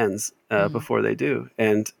Arbenz before they do.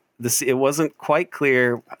 And it wasn't quite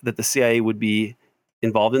clear that the CIA would be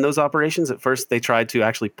involved in those operations. At first, they tried to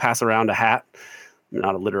actually pass around a hat,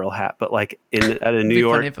 not a literal hat, but like at a New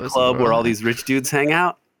York club where all these rich dudes hang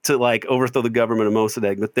out, to like overthrow the government of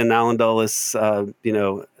Mossadegh. But then Alan Dulles,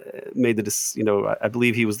 made I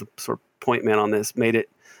believe he was the sort of point man on this, made it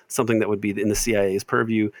something that would be in the CIA's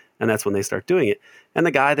purview, and that's when they start doing it. And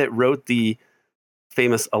the guy that wrote the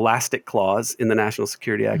famous elastic clause in the National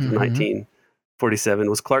Security Act of 1947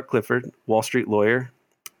 was Clark Clifford, Wall Street lawyer.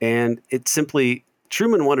 And it simply,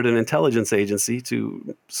 Truman wanted an intelligence agency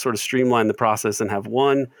to sort of streamline the process and have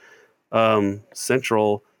one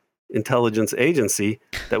central intelligence agency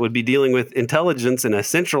that would be dealing with intelligence in a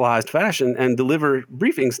centralized fashion and deliver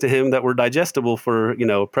briefings to him that were digestible for,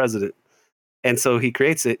 a president. And so he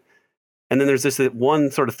creates it. And then there's this one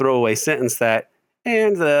sort of throwaway sentence that,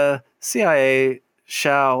 and the CIA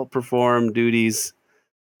shall perform duties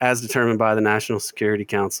as determined by the National Security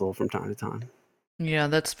Council from time to time. Yeah,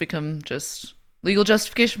 that's become just legal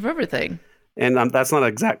justification for everything. And that's not an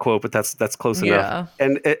exact quote, but that's close enough.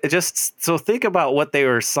 And it just, so think about what they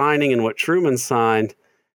were signing and what Truman signed,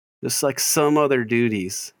 just like some other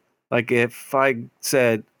duties. Like if I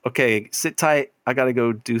said, okay, sit tight, I got to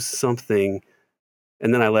go do something,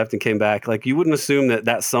 and then I left and came back, like you wouldn't assume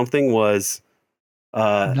that something was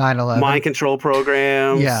 9/11 mind control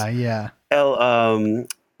programs. Yeah.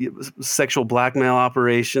 Sexual blackmail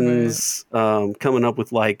operations, coming up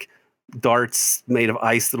with like darts made of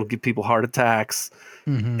ice that'll give people heart attacks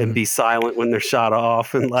and be silent when they're shot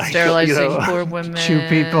off, and like sterilizing poor women, shoot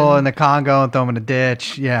people in the Congo and throw them in a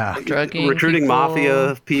ditch. Yeah, drugging recruiting people.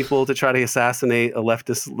 mafia people to try to assassinate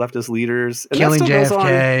leftist leaders, and killing that still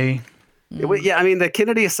JFK. Goes on. Yeah, I mean the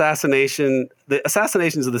Kennedy assassination, the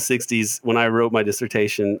assassinations of the 60s. When I wrote my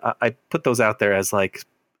dissertation, I put those out there as like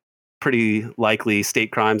pretty likely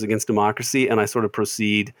state crimes against democracy, and I sort of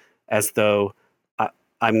proceed as though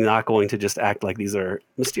I'm not going to just act like these are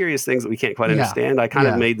mysterious things that we can't quite understand. I kind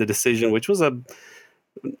of made the decision, which was a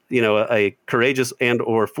courageous and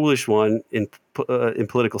or foolish one in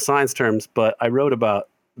political science terms, but I wrote about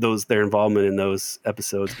their involvement in those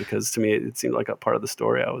episodes because to me it seemed like a part of the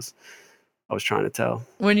story I was trying to tell.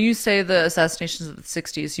 When you say the assassinations of the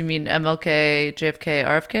 60s, you mean MLK, JFK,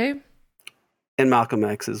 RFK? And Malcolm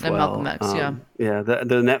X as well. Malcolm X, yeah.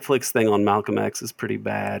 The Netflix thing on Malcolm X is pretty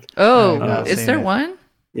bad. Oh, is there one?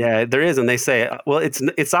 Yeah, there is, and they say, well,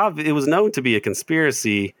 it's obvious. It was known to be a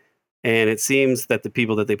conspiracy, and it seems that the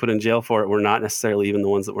people that they put in jail for it were not necessarily even the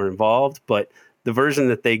ones that were involved. But the version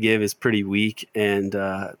that they give is pretty weak, and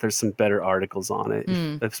there's some better articles on it,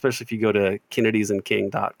 especially if you go to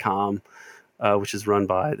kennedysandking.com, which is run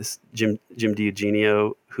by this Jim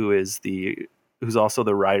DiEugenio, who's also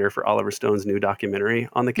the writer for Oliver Stone's new documentary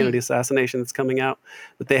on the Kennedy assassination that's coming out.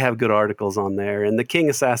 But they have good articles on there. And the King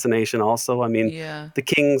assassination also, I mean, the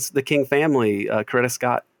King family, Coretta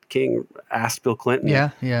Scott King asked Bill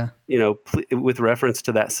Clinton, with reference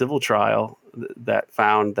to that civil trial that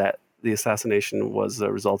found that the assassination was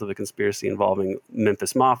a result of a conspiracy involving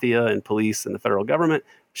Memphis Mafia and police and the federal government.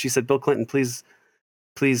 She said, Bill Clinton, please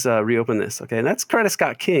reopen this. Okay. And that's Coretta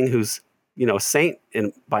Scott King, who's, a saint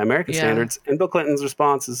by American standards. And Bill Clinton's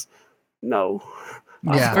response is no.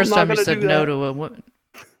 Yeah. First time he said no to a woman.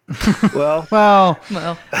 Well.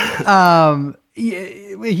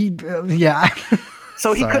 Yeah.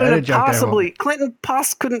 So he couldn't have Clinton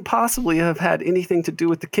couldn't possibly have had anything to do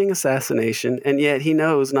with the King assassination, and yet he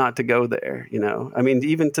knows not to go there. I mean,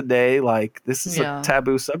 even today, like this is a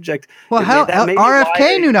taboo subject. Well,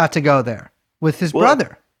 RFK knew not to go there with his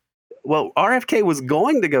brother. Well, RFK was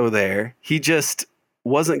going to go there. He just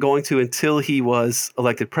wasn't going to until he was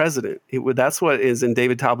elected president. That's what is in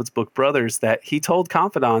David Talbot's book, Brothers, that he told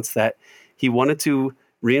confidants that he wanted to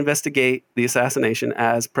reinvestigate the assassination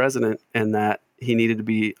as president and that he needed to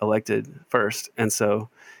be elected first. And so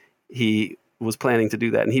he was planning to do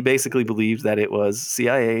that. And he basically believed that it was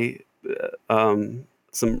CIA,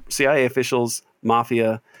 some CIA officials,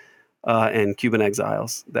 mafia, and Cuban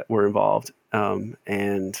exiles that were involved.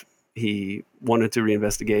 And he wanted to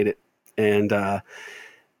reinvestigate it. And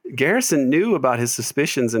Garrison knew about his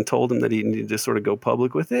suspicions and told him that he needed to sort of go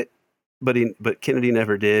public with it. But Kennedy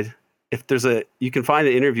never did. You can find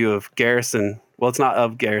an interview of Garrison. Well, it's not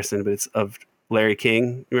of Garrison, but it's of Larry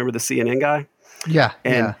King. Remember the CNN guy? Yeah.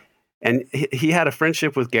 And he had a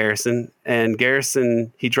friendship with Garrison, and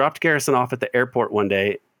he dropped Garrison off at the airport one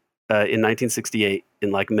day in 1968,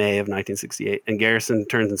 in like May of 1968, and Garrison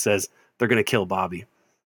turns and says they're going to kill Bobby,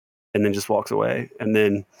 and then just walks away, and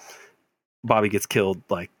then Bobby gets killed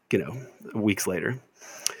like weeks later.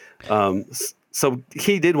 So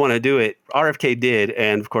he did want to do it. RFK did,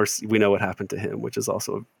 and of course we know what happened to him, which is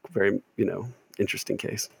also a very interesting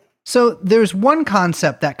case. So there's one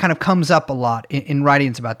concept that kind of comes up a lot in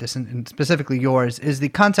writings about this, and specifically yours, is the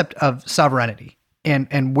concept of sovereignty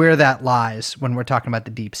and where that lies when we're talking about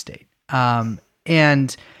the deep state.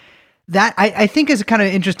 And that I think is a kind of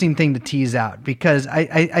interesting thing to tease out, because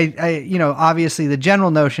I obviously the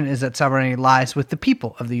general notion is that sovereignty lies with the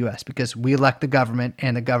people of the U.S. because we elect the government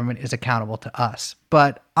and the government is accountable to us.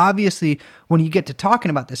 But obviously, when you get to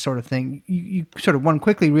talking about this sort of thing, you sort of one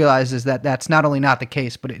quickly realizes that that's not only not the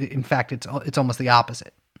case, but in fact, it's almost the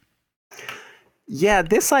opposite. Yeah,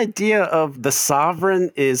 this idea of the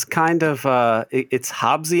sovereign is kind of it's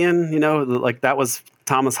Hobbesian. Like that was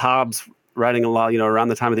Thomas Hobbes writing a lot, around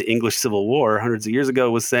the time of the English Civil War, hundreds of years ago,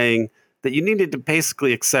 was saying that you needed to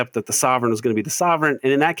basically accept that the sovereign was going to be the sovereign.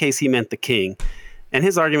 And in that case, he meant the king. And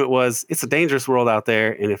his argument was, it's a dangerous world out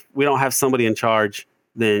there. And if we don't have somebody in charge,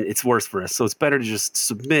 then it's worse for us. So it's better to just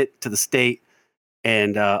submit to the state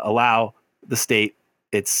and allow the state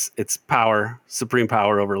its power, supreme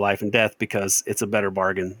power over life and death, because it's a better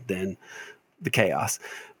bargain than the chaos.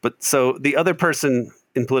 But so the other person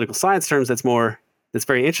in political science terms that's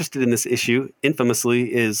very interested in this issue,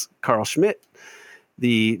 infamously, is Carl Schmitt,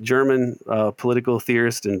 the German political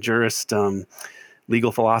theorist and jurist,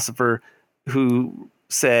 legal philosopher, who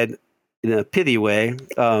said in a pithy way,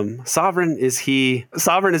 "Sovereign is he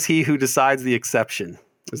who decides the exception,"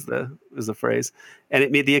 is the phrase,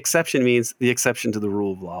 and the exception means the exception to the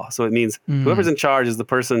rule of law. So it means whoever's in charge is the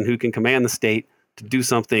person who can command the state to do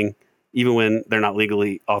something, even when they're not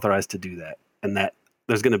legally authorized to do that, and that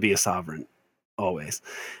there's going to be a sovereign. Always.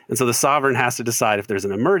 And so the sovereign has to decide if there's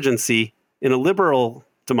an emergency in a liberal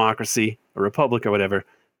democracy, a republic or whatever,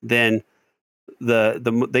 then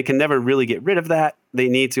they can never really get rid of that. They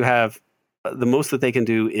need to have the most that they can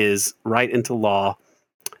do is write into law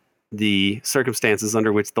the circumstances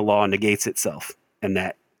under which the law negates itself, and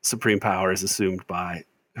that supreme power is assumed by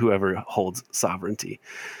whoever holds sovereignty.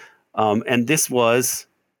 And this was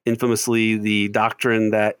infamously the doctrine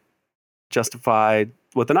that justified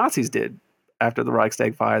what the Nazis did. After the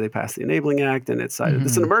Reichstag fire, they passed the Enabling Act, and it cited,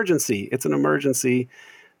 it's an emergency. It's an emergency.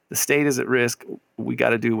 The state is at risk. We got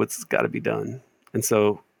to do what's got to be done. And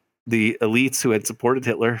so the elites who had supported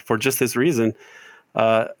Hitler for just this reason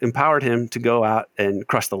empowered him to go out and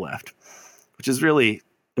crush the left, which is really,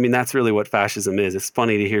 that's really what fascism is. It's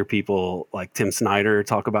funny to hear people like Tim Snyder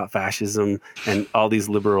talk about fascism and all these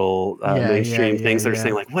liberal mainstream things. They're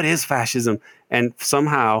saying, like, what is fascism? And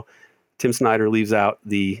somehow Tim Snyder leaves out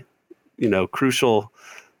the crucial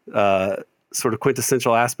sort of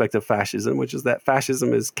quintessential aspect of fascism, which is that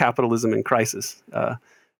fascism is capitalism in crisis.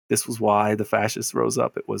 This was why the fascists rose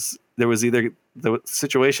up. The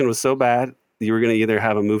situation was so bad, you were going to either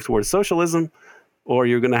have a move towards socialism, or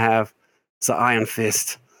you're going to have the iron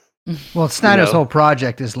fist. Well, Snyder's whole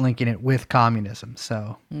project is linking it with communism.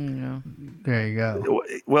 So there you go.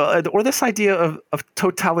 Well, or this idea of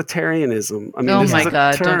totalitarianism. Oh my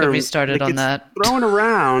God! Don't get me started on that. Thrown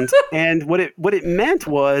around, and what it meant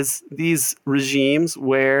was these regimes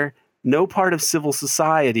where no part of civil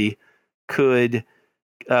society could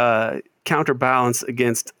counterbalance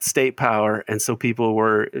against state power, and so people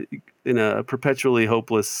were in a perpetually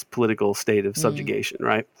hopeless political state of subjugation,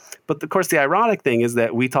 right? But of course, the ironic thing is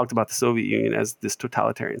that we talked about the Soviet Union as this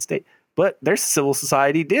totalitarian state, but their civil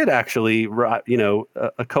society did actually,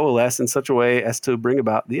 coalesce in such a way as to bring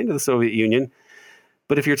about the end of the Soviet Union.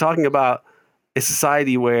 But if you're talking about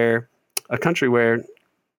a country where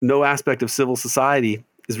no aspect of civil society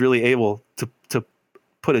is really able to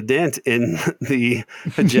put a dent in the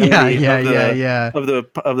hegemony of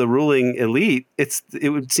the ruling elite,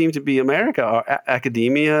 it would seem to be America,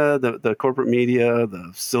 academia, the corporate media,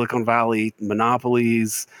 the Silicon Valley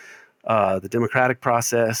monopolies, the democratic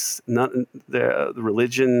process, the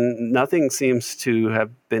religion. Nothing seems to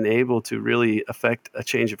have been able to really affect a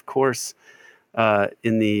change of course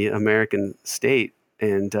in the American state.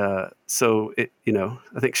 And so,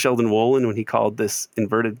 I think Sheldon Wolin, when he called this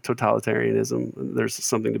inverted totalitarianism, there's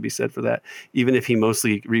something to be said for that, even if he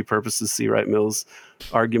mostly repurposes C. Wright Mills'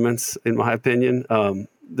 arguments, in my opinion.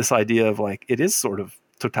 This idea of like, it is sort of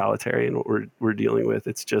totalitarian what we're dealing with.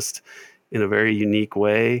 It's just in a very unique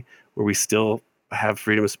way where we still have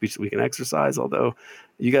freedom of speech that we can exercise, although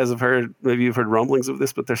You guys have heard, maybe you've heard rumblings of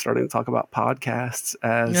this, but they're starting to talk about podcasts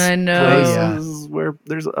as I know. places where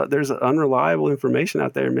there's unreliable information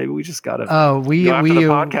out there. Maybe we just gotta we go after we the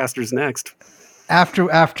podcasters next.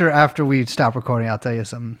 after we stop recording, I'll tell you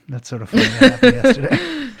something that's sort of funny that happened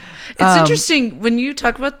yesterday. It's interesting when you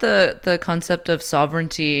talk about the concept of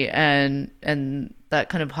sovereignty and that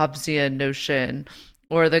kind of Hobbesian notion,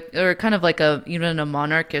 or kind of like even a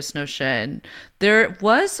monarchist notion. There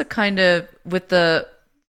was a kind of with a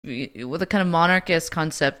kind of monarchist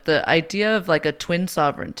concept, the idea of like a twin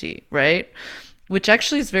sovereignty, right? Which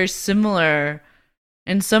actually is very similar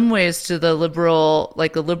in some ways to the liberal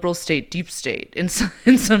state, deep state in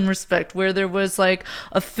some respect, where there was like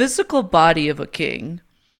a physical body of a king.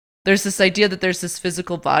 There's this idea that there's this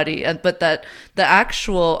physical body, but that the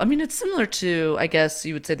actual, I mean, it's similar to, I guess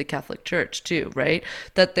you would say, the Catholic Church too, right?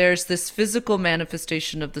 That there's this physical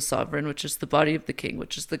manifestation of the sovereign, which is the body of the king,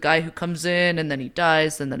 which is the guy who comes in and then he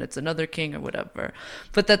dies and then it's another king or whatever.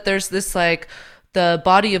 But that there's this like the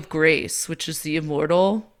body of grace, which is the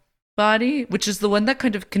immortal body, which is the one that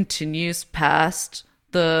kind of continues past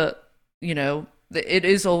the, it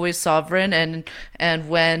is always sovereign, and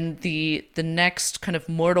when the next kind of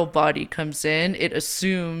mortal body comes in, it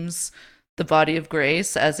assumes the body of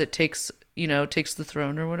grace as it takes the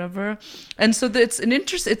throne or whatever. And so it's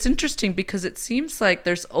interesting because it seems like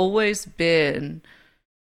there's always been,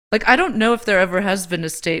 like, I don't know if there ever has been a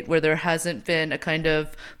state where there hasn't been a kind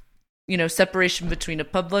of separation between a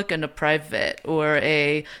public and a private, or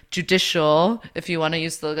a judicial, if you want to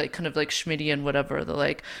use the like kind of like Schmittian whatever, the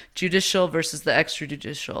like judicial versus the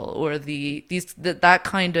extrajudicial, or that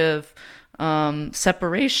kind of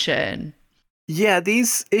separation. Yeah,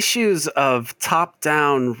 these issues of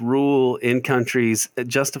top-down rule in countries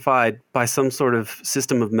justified by some sort of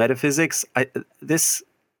system of metaphysics, this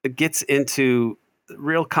gets into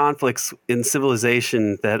real conflicts in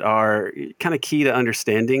civilization that are kind of key to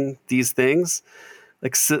understanding these things.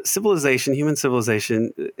 Like civilization, human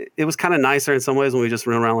civilization, it was kind of nicer in some ways when we just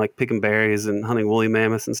ran around like picking berries and hunting woolly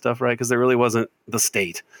mammoths and stuff, right? Because there really wasn't the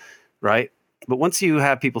state, right? But once you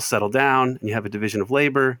have people settle down and you have a division of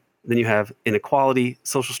labor, then you have inequality,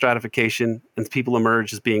 social stratification, and people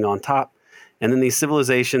emerge as being on top. And then these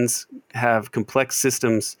civilizations have complex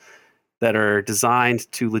systems that are designed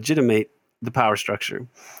to legitimate the power structure.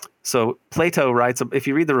 So Plato writes, if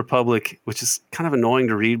you read the Republic, which is kind of annoying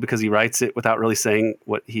to read because he writes it without really saying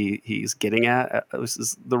what he's getting at. This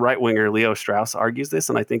is the right-winger Leo Strauss argues this,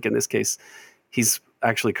 and I think in this case he's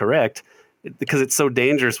actually correct, because it's so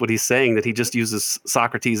dangerous what he's saying that he just uses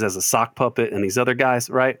Socrates as a sock puppet and these other guys,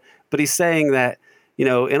 right? But he's saying that,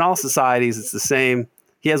 in all societies it's the same.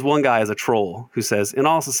 He has one guy as a troll who says, in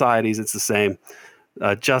all societies it's the same.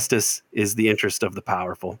 Justice is the interest of the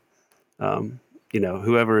powerful.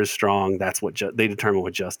 Whoever is strong, that's what they determine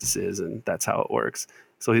what justice is, and that's how it works.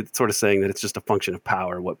 So he's sort of saying that it's just a function of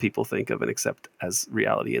power, what people think of and accept as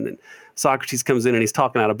reality. And then Socrates comes in and he's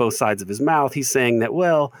talking out of both sides of his mouth. He's saying that,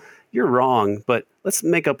 well, you're wrong, but let's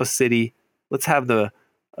make up a city. Let's have a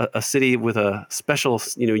city with a special,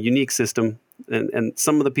 unique system. And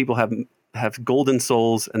some of the people have golden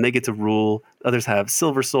souls and they get to rule. Others have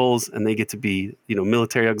silver souls and they get to be,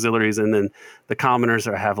 military auxiliaries. And then the commoners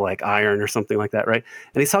have like iron or something like that, right?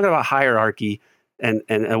 And he's talking about hierarchy and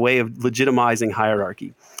a way of legitimizing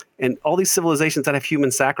hierarchy. And all these civilizations that have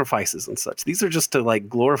human sacrifices and such, these are just to like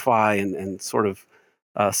glorify and sort of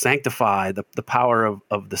sanctify the power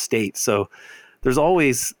of the state. So there's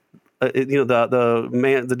always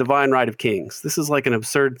the divine right of kings. This is like an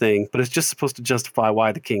absurd thing, but it's just supposed to justify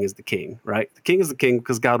why the king is the king, right? The king is the king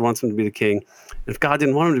because God wants him to be the king. And if God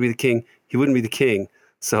didn't want him to be the king, he wouldn't be the king.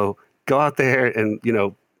 So go out there and,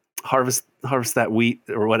 harvest that wheat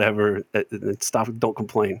or whatever, and stop, don't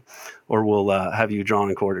complain, or we'll have you drawn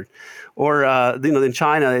and quartered. Or, in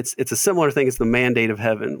China, it's a similar thing. It's the mandate of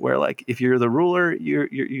heaven, where like, if you're the ruler,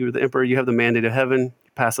 you're the emperor, you have the mandate of heaven,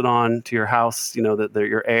 pass it on to your house, that they're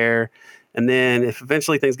your heir. And then if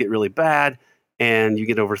eventually things get really bad and you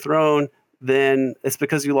get overthrown, then it's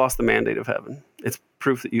because you lost the mandate of heaven. It's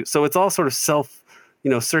proof that so it's all sort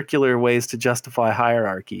of circular ways to justify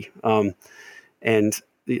hierarchy. And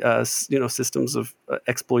the systems of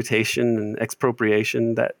exploitation and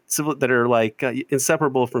expropriation that are like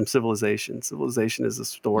inseparable from civilization. Civilization is a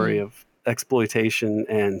story of exploitation,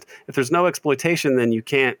 and if there's no exploitation, then you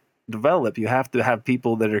can't develop. You have to have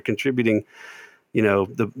people that are contributing,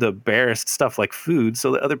 the barest stuff like food,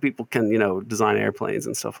 so that other people can, design airplanes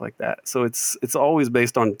and stuff like that. So it's always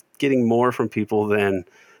based on getting more from people than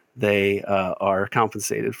they are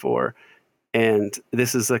compensated for. And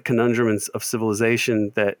this is a conundrum of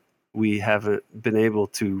civilization that we haven't been able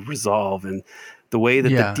to resolve. And The way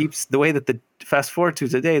that Yeah. fast forward to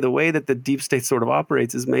today, the way that the deep state sort of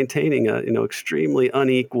operates is maintaining a extremely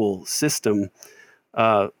unequal system,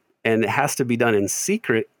 and it has to be done in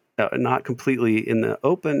secret, not completely in the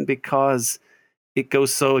open, because it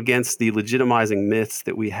goes so against the legitimizing myths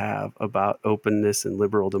that we have about openness and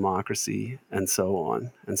liberal democracy and so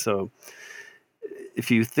on. And so,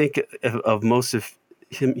 if you think of most of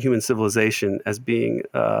human civilization as being,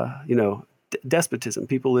 despotism,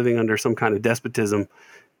 people living under some kind of despotism,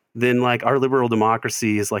 then like our liberal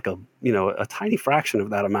democracy is like a tiny fraction of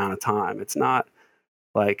that amount of time. It's not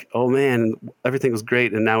like, oh man, everything was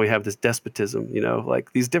great and now we have this despotism.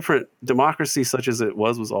 Like these different democracies, such as it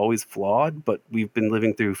was always flawed, but we've been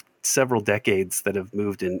living through several decades that have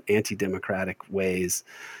moved in anti-democratic ways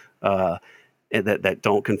that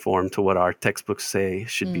don't conform to what our textbooks say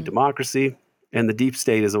should be democracy. And the deep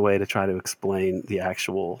state is a way to try to explain the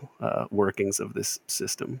actual workings of this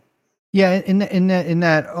system. Yeah, in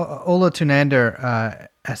that Ola Tunander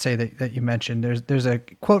essay that you mentioned, there's a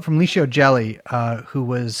quote from Licio Gelli, who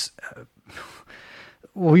was,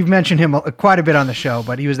 we've mentioned him quite a bit on the show,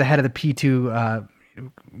 but he was the head of the P2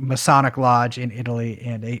 Masonic Lodge in Italy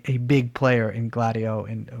and a big player in Gladio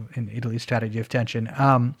in Italy's strategy of tension.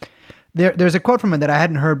 There's a quote from him that I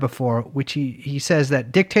hadn't heard before, which he says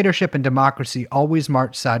that dictatorship and democracy always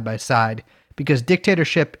march side by side, because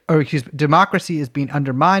democracy is being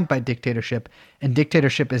undermined by dictatorship, and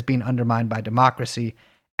dictatorship is being undermined by democracy,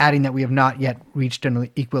 adding that we have not yet reached an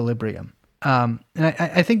equilibrium. And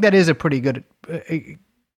I think that is a pretty good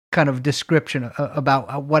kind of description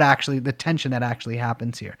about what actually, the tension that actually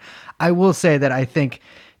happens here. I will say that I think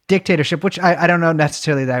dictatorship, which I don't know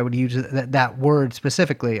necessarily that I would use that word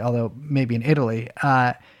specifically, although maybe in Italy,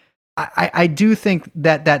 I do think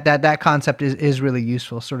that concept is really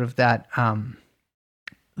useful, sort of that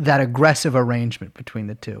aggressive arrangement between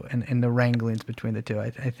the two and the wranglings between the two. I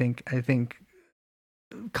think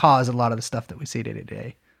cause a lot of the stuff that we see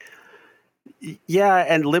today. Yeah,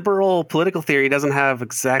 and liberal political theory doesn't have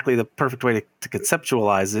exactly the perfect way to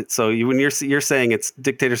conceptualize it. So when you're saying it's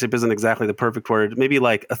dictatorship isn't exactly the perfect word, maybe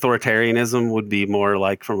like authoritarianism would be more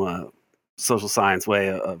like from a social science way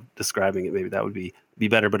of describing it. Maybe that would be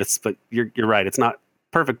better. But you're right. It's not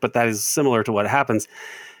perfect, but that is similar to what happens.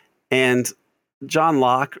 And John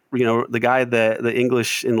Locke, the guy, the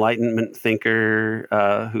English Enlightenment thinker,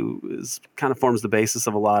 who kind of forms the basis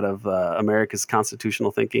of a lot of America's constitutional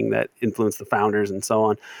thinking that influenced the founders and so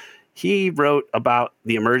on. He wrote about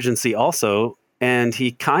the emergency also, and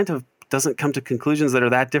he kind of doesn't come to conclusions that are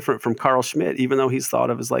that different from Carl Schmitt, even though he's thought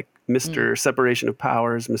of as like Mr. Separation of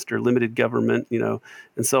Powers, Mr. Limited Government,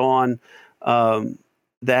 and so on.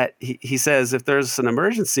 That he says, if there's an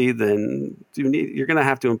emergency, then you're going to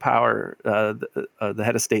have to empower the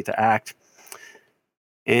head of state to act.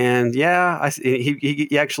 And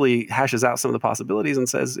he actually hashes out some of the possibilities and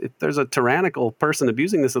says, if there's a tyrannical person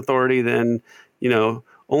abusing this authority, then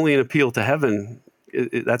only an appeal to heaven,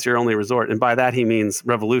 that's your only resort. And by that he means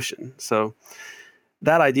revolution. So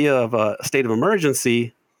that idea of a state of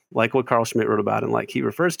emergency, like what Carl Schmitt wrote about and like he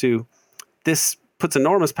refers to, this puts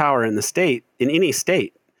enormous power in the state, in any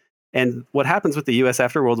state. And what happens with the U.S.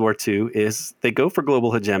 after World War II is they go for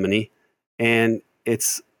global hegemony, and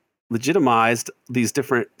it's legitimized. These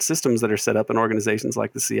different systems that are set up in organizations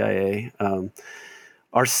like the CIA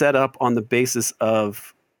are set up on the basis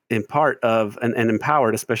of, in part of, and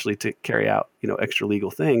empowered especially to carry out, extra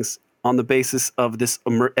legal things on the basis of this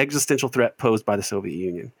existential threat posed by the Soviet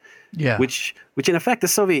Union. Yeah. Which in effect, the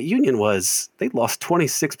Soviet Union they lost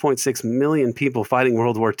 26.6 million people fighting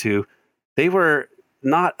World War II. They were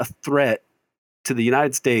not a threat to the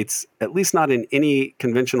United States, at least not in any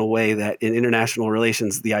conventional way that in international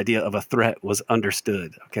relations, the idea of a threat was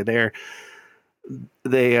understood. Okay.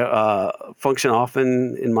 They function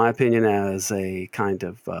often, in my opinion, as a kind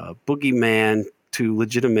of boogeyman to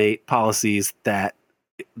legitimate policies that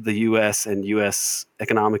the U.S. and U.S.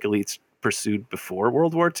 economic elites pursued before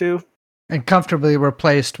World War II, and comfortably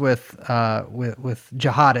replaced with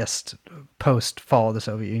jihadist post fall of the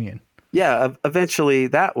Soviet Union. Yeah, eventually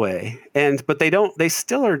that way. But they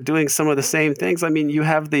still are doing some of the same things. I mean,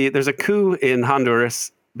 there's a coup in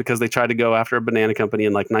Honduras because they tried to go after a banana company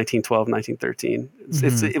in like 1912,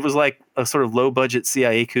 1913. It was like a sort of low budget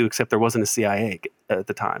CIA coup, except there wasn't a CIA at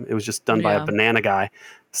the time. It was just done by a banana guy,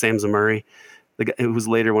 Sam Zamuri, who was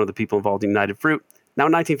later one of the people involved in United Fruit. Now,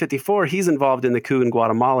 in 1954, he's involved in the coup in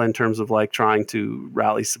Guatemala in terms of like trying to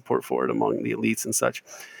rally support for it among the elites and such.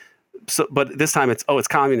 So, but this time it's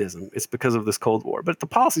communism. It's because of this Cold War. But the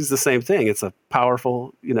policy is the same thing. It's a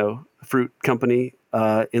powerful, fruit company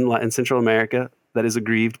in Central America that is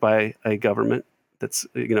aggrieved by a government that's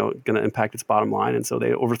going to impact its bottom line, and so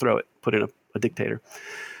they overthrow it, put in a dictator.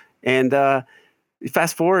 And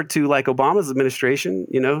fast forward to like Obama's administration,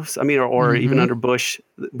 or even under Bush,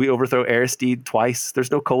 we overthrow Aristide twice.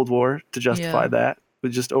 There's no Cold War to justify that. We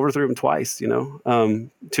just overthrew him twice. 2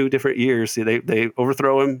 different years. They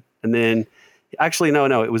overthrow him, and then. Actually,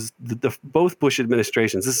 no. It was both Bush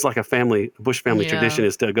administrations. This is like Bush family tradition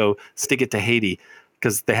is to go stick it to Haiti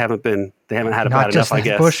because they haven't had about enough, I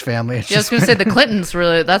guess. Bush family. I was going to say the Clintons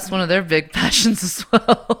that's one of their big passions as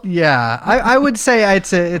well. Yeah, I would say I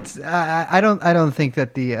don't think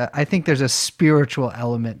that I think there's a spiritual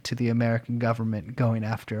element to the American government going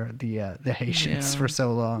after the Haitians for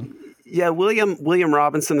so long. Yeah, William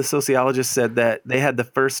Robinson, the sociologist, said that they had the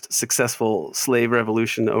first successful slave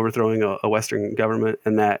revolution overthrowing a Western government,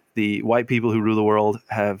 and that the white people who rule the world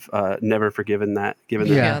have never forgiven that.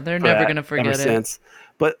 They're never going to forget it.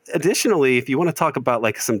 But additionally, if you want to talk about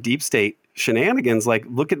like some deep state shenanigans, like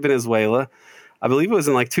look at Venezuela. I believe it was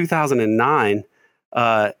in like 2009.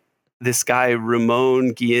 This guy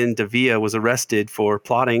Ramon Guillen de Villa was arrested for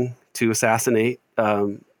plotting to assassinate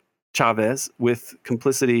Chavez with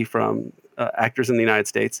complicity from actors in the United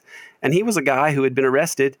States. And he was a guy who had been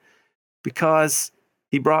arrested because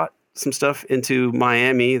he brought some stuff into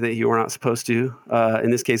Miami that you were not supposed to,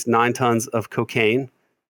 in this case, 9 tons of cocaine.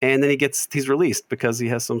 And then he's released because he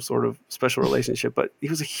has some sort of special relationship. But he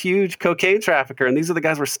was a huge cocaine trafficker. And these are the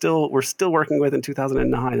guys we're still working with in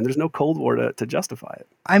 2009. And there's no Cold War to justify it.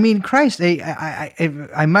 I mean, Christ,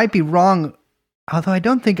 I might be wrong, although I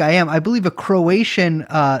don't think I am. I believe a Croatian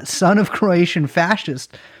son of Croatian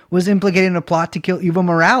fascist was implicated in a plot to kill Evo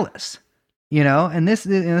Morales. And this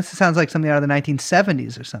sounds like something out of the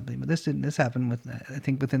 1970s or something. But this happened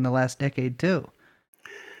within the last decade too.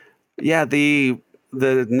 Yeah, the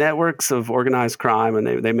networks of organized crime, and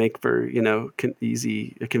they make for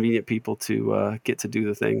convenient people to get to do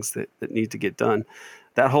the things that need to get done.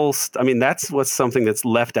 That's what's something that's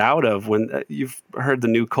left out of when you've heard the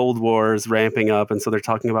new Cold War is ramping up. And so they're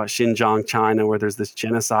talking about Xinjiang, China, where there's this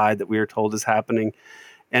genocide that we are told is happening.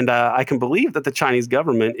 And I can believe that the Chinese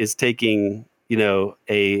government is taking,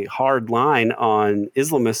 a hard line on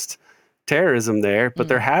Islamist terrorism there. But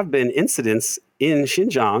there have been incidents in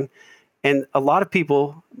Xinjiang. And a lot of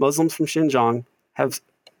people, Muslims from Xinjiang, have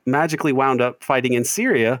magically wound up fighting in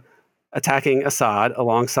Syria, attacking Assad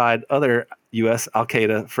alongside other U.S.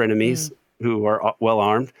 Al-Qaeda frenemies who are well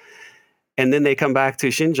armed. And then they come back to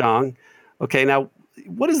Xinjiang. Okay, now,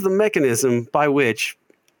 what is the mechanism by which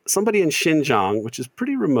somebody in Xinjiang, which is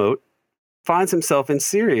pretty remote, finds himself in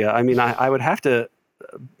Syria? I mean, I would have to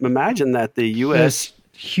imagine that the U.S. There's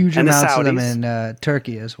huge and amounts the of them Saudis, in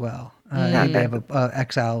Turkey as well. They have a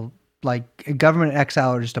exile, like a government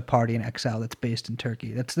exile or just a party in exile that's based in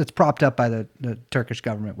Turkey. That's propped up by the Turkish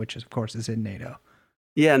government, which of course is in NATO.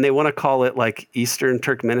 Yeah, and they want to call it like Eastern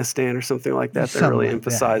Turkmenistan or something like that. They're really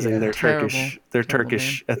emphasizing their Turkish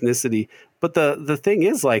ethnicity. But the thing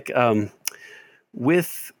is, like, would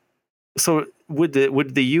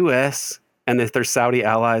the U.S. and if their Saudi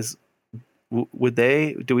allies,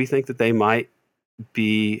 do we think that they might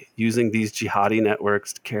be using these jihadi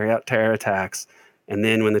networks to carry out terror attacks? And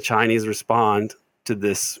then when the Chinese respond to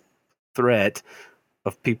this threat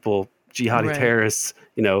of jihadi terrorists,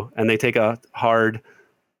 and they take a hard,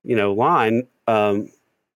 line, then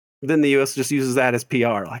the U.S. just uses that as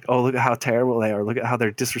PR. Like, oh, look at how terrible they are. Look at how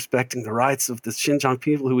they're disrespecting the rights of the Xinjiang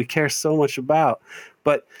people who we care so much about.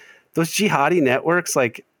 But those jihadi networks,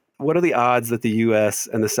 like, what are the odds that the U.S.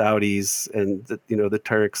 and the Saudis and the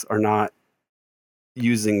Turks are not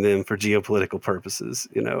using them for geopolitical purposes?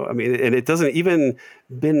 I mean, and it doesn't even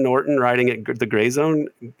Ben Norton writing at the Gray Zone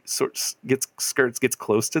gets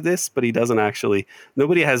close to this, but he doesn't actually.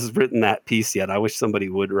 Nobody has written that piece yet. I wish somebody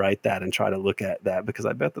would write that and try to look at that, because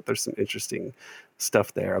I bet that there's some interesting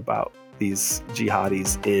stuff there about these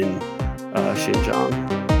jihadis in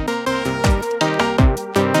Xinjiang.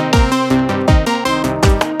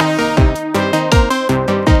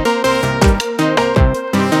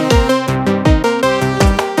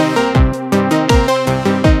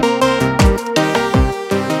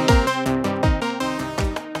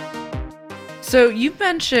 So you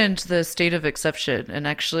mentioned the state of exception, and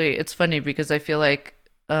actually it's funny because I feel like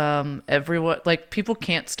everyone, like, people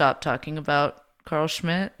can't stop talking about Carl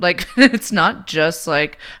Schmitt. Like, it's not just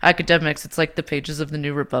like academics, it's like the pages of the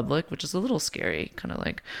New Republic, which is a little scary. Kind of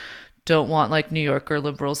like, don't want like New Yorker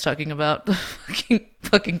liberals talking about the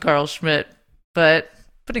fucking Carl Schmitt. But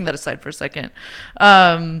putting that aside for a second,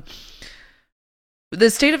 the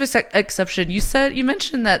state of exception, you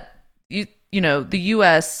mentioned that the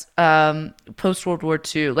U.S. Post World War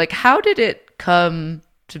II, like, how did it come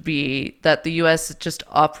to be that the U.S. just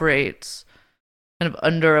operates kind of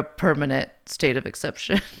under a permanent state of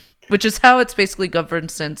exception, which is how it's basically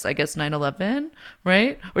governed since, I guess, 9/11,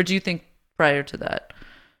 right? Or do you think prior to that?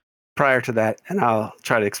 Prior to that, and I'll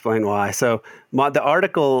try to explain why. So the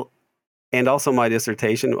article and also my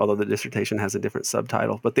dissertation, although the dissertation has a different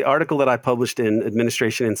subtitle, but the article that I published in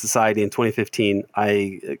Administration and Society in 2015,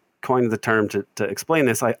 I coined the term to explain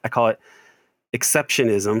this. I call it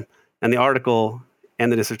exceptionism, and the article and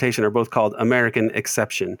the dissertation are both called American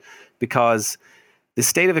exception, because the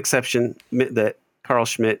state of exception that Carl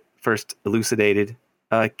Schmitt first elucidated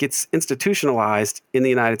gets institutionalized in the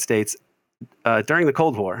United States during the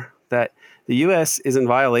Cold War, that the U.S. is in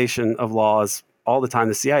violation of laws all the time.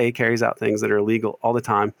 The CIA carries out things that are illegal all the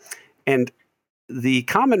time. And the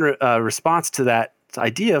common response to that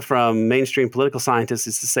idea from mainstream political scientists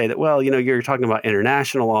is to say that, well, you're talking about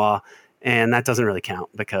international law, and that doesn't really count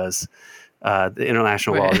because the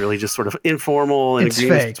international law is really just sort of informal and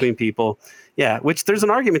agreements between people. Yeah, which there's an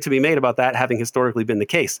argument to be made about that having historically been the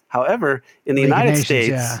case. However, in the United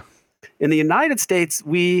States,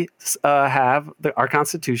 we have our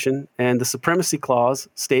Constitution, and the Supremacy Clause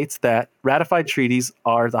states that ratified treaties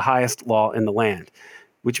are the highest law in the land,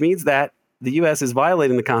 which means that the U.S. is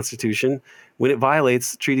violating the Constitution when it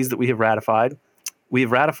violates treaties that we have ratified. We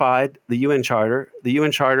have ratified the UN Charter. The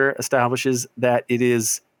UN Charter establishes that it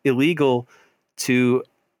is illegal to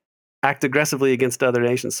act aggressively against other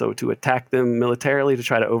nations, so to attack them militarily, to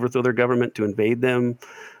try to overthrow their government, to invade them,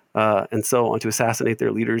 and so on, to assassinate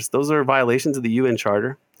their leaders. Those are violations of the UN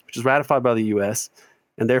Charter, which is ratified by the U.S.,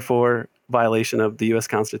 and therefore violation of the U.S.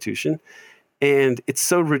 Constitution. And it's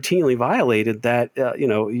so routinely violated that,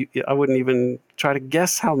 I wouldn't even try to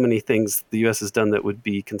guess how many things the U.S. has done that would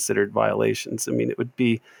be considered violations. I mean, it would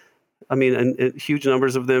be, huge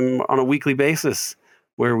numbers of them on a weekly basis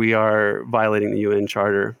where we are violating the UN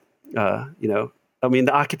Charter. The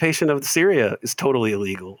occupation of Syria is totally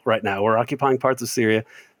illegal right now. We're occupying parts of Syria,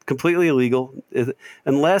 completely illegal,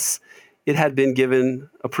 unless it had been given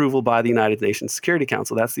approval by the United Nations Security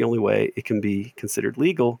Council. That's the only way it can be considered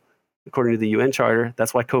legal, according to the UN Charter.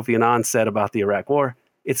 That's why Kofi Annan said about the Iraq War,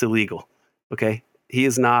 it's illegal. Okay, he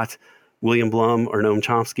is not William Blum or Noam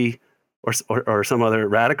Chomsky or some other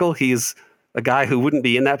radical. He's a guy who wouldn't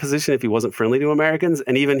be in that position if he wasn't friendly to Americans.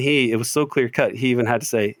 And even it was so clear cut, he even had to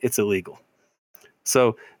say it's illegal.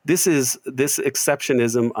 So this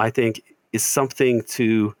exceptionism, I think, is something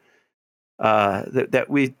to that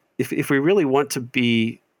we, if we really want to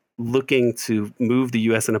be looking to move the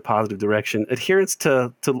U.S. in a positive direction, adherence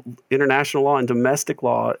to international law and domestic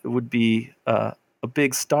law would be a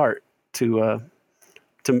big start to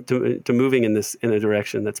moving in a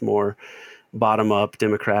direction that's more bottom-up,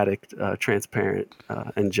 democratic, transparent,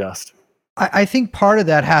 and just. I think part of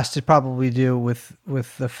that has to probably do with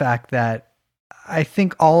the fact that I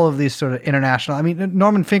think all of these sort of international,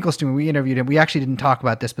 Norman Finkelstein, when we interviewed him, we actually didn't talk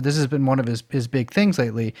about this, but this has been one of his big things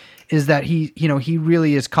lately, is that he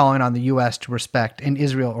really is calling on the U.S. to respect, and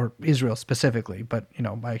Israel specifically, but,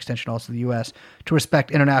 by extension also the U.S., to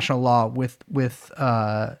respect international law with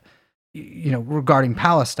regarding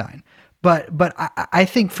Palestine. But I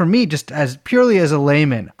think for me, just as purely as a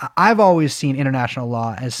layman, I've always seen international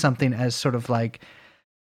law as something as sort of like,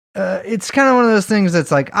 it's kind of one of those things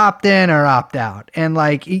that's like opt in or opt out. And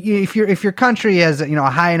like, if your country has,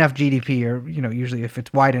 a high enough GDP, or, usually if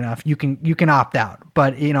it's wide enough, you can opt out.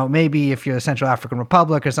 But, maybe if you're the Central African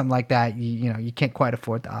Republic or something like that, you can't quite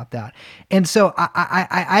afford to opt out. And so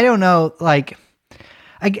I don't know, like,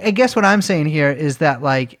 I guess what I'm saying here is that,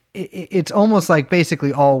 like, it's almost like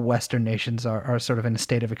basically all Western nations are sort of in a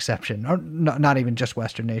state of exception, or not even just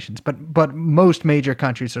Western nations, but most major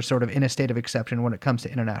countries are sort of in a state of exception when it comes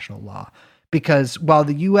to international law. Because while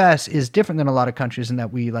the U.S. is different than a lot of countries in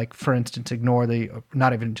that we, like, for instance,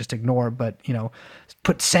 not even just ignore, but,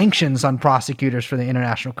 put sanctions on prosecutors for the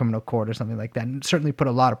International Criminal Court or something like that, and certainly put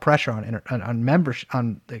a lot of pressure on members,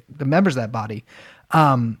 on the members of that body.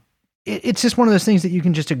 It's just one of those things that you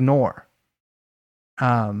can just ignore.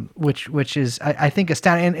 Which is, I think,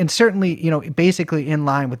 astounding, and certainly, basically in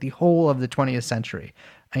line with the whole of the 20th century.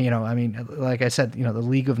 Like I said, the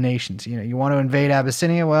League of Nations, you want to invade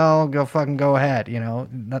Abyssinia? Well, go ahead.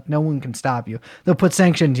 No one can stop you. They'll put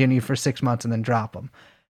sanctions on you for 6 months and then drop them.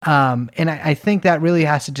 And I think that really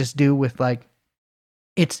has to just do with, like,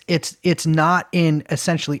 it's not in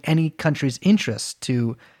essentially any country's interest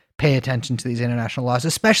to pay attention to these international laws,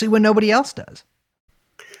 especially when nobody else does.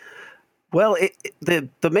 Well,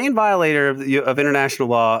 the main violator of international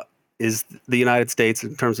law is the United States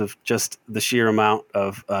in terms of just the sheer amount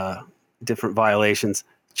of different violations.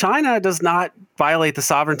 China does not violate the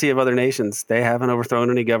sovereignty of other nations. They haven't overthrown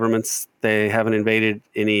any governments. They haven't invaded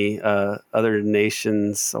any other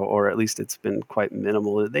nations, or at least it's been quite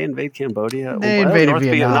minimal. Did they invade Cambodia? They invaded North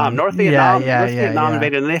Vietnam. North Vietnam. North Vietnam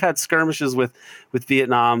invaded, and they've had skirmishes with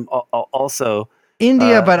Vietnam also.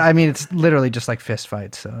 India, but I mean, it's literally just like fist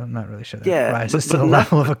fights, so I'm not really sure that rises to the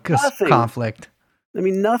level of a conflict. I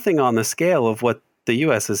mean, nothing on the scale of what the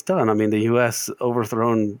U.S. has done. I mean, the U.S.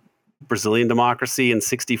 overthrown Brazilian democracy in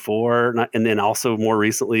 '64, and then also more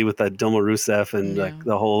recently with Dilma Rousseff and like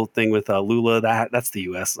the whole thing with Lula. That's the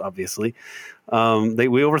U.S. obviously.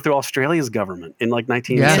 We overthrew Australia's government in like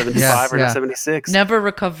 1975 or 76. Never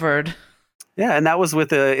recovered. Yeah, and that was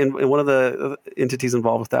with in one of the entities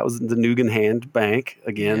involved with that was the Nugan Hand Bank.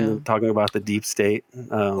 Again, talking about the deep state.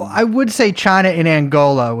 Well, I would say China in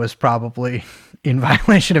Angola was probably in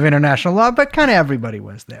violation of international law, but kind of everybody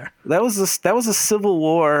was there. That was a civil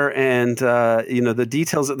war, and the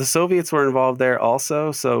details. The Soviets were involved there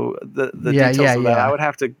also. So the details of that, I would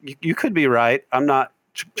have to. You could be right. I'm not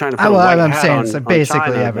trying to put a white hat on, so basically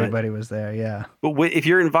China, everybody was there. Yeah. But if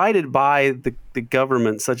you're invited by the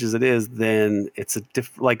government, such as it is, then it's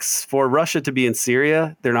like for Russia to be in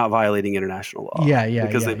Syria, they're not violating international law.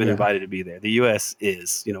 Because they've been invited to be there. The U.S.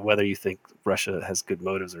 is, whether you think Russia has good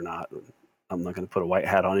motives or not. I'm not going to put a white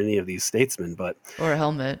hat on any of these statesmen, or a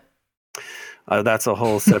helmet. That's a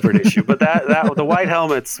whole separate issue. But that the white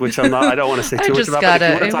helmets, which I don't want to say too much about.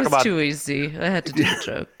 It was too easy. I had to do the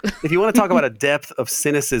joke. If you want to talk about a depth of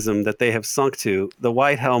cynicism that they have sunk to, the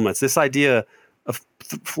white helmets, this idea of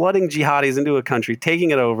flooding jihadis into a country,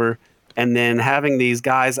 taking it over, and then having these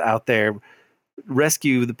guys out there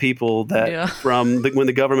rescue the people that when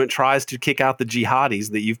the government tries to kick out the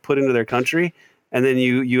jihadis that you've put into their country, and then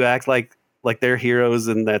you act like they're heroes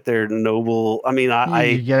and that they're noble. I mean,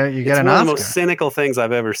 you get it's an one Oscar. of the most cynical things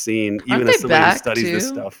I've ever seen, even as somebody who studies this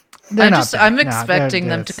stuff. I'm expecting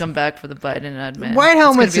them to come back for the Biden admin. White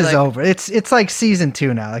helmets is over. It's like season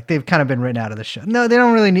 2 now. Like they've kind of been written out of the show. No, they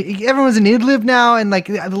don't really need. Everyone's in Idlib now, and like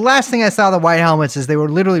the last thing I saw of the white helmets is they were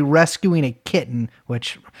literally rescuing a kitten,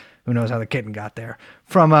 which who knows how the kitten got there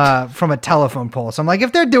from a telephone pole. So I'm like,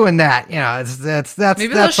 if they're doing that, that's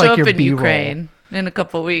maybe they'll show like your up in B-roll. Ukraine in a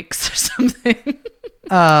couple weeks or something.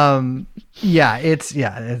 It's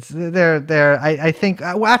they're I think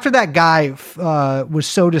after that guy was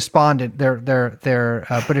so despondent, their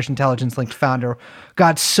British intelligence linked founder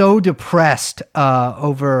got so depressed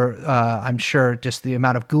over I'm sure just the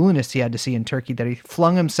amount of ghouliness he had to see in Turkey that he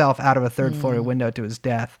flung himself out of a third floor window to his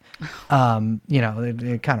death. It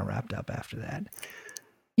kind of wrapped up after that.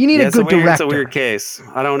 You need a good director. It's a weird case.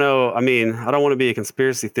 I don't know. I mean, I don't want to be a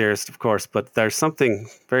conspiracy theorist, of course, but there's something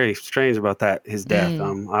very strange about his death. You're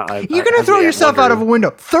going to throw yourself out of a window.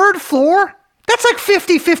 Third floor? That's like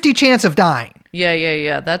 50-50 chance of dying.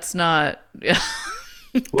 Yeah. That's not... Yeah.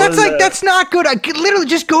 That's not good. I could literally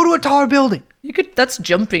just go to a taller building. That's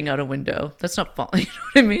jumping out a window. That's not falling. You know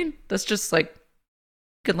what I mean? That's just like,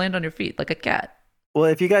 you could land on your feet like a cat. Well,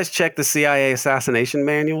 if you guys check the CIA assassination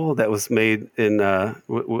manual that was made in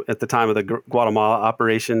at the time of the Guatemala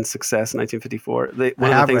Operation Success in 1954,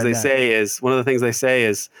 one of the things they say is,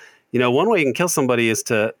 one way you can kill somebody is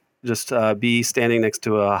to just be standing next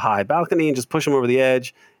to a high balcony and just push them over the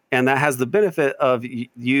edge, and that has the benefit of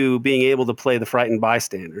you being able to play the frightened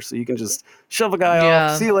bystander. So you can just shove a guy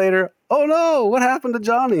off. See you later. Oh no, what happened to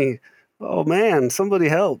Johnny? Oh man, somebody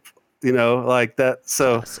help. Like that.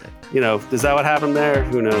 So, is that what happened there?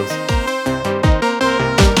 Who knows?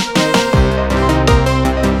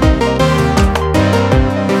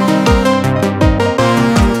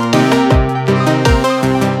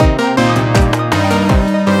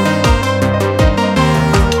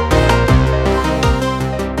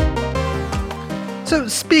 So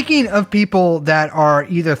speaking of people that are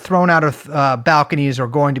either thrown out of balconies or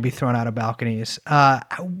going to be thrown out of balconies,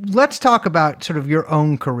 let's talk about sort of your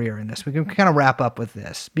own career in this. We can kind of wrap up with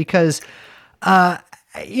this because,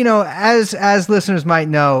 as listeners might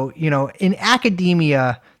know, in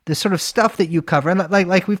academia, the sort of stuff that you cover, and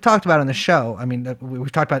like we've talked about on the show, I mean,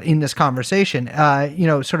 we've talked about in this conversation,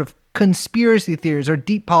 sort of conspiracy theories or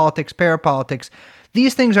deep politics, parapolitics,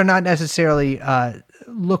 these things are not necessarily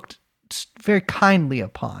looked very kindly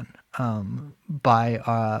upon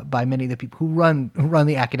by many of the people who run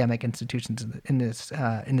the academic institutions in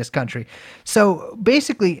this country. So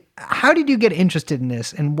basically, how did you get interested in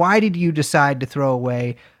this, and why did you decide to throw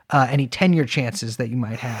away any tenure chances that you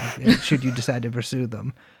might have should you decide to pursue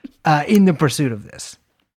them in the pursuit of this?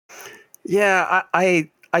 Yeah,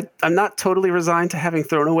 I'm not totally resigned to having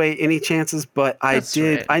thrown away any chances, but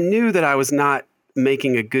I knew that I was not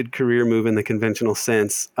making a good career move in the conventional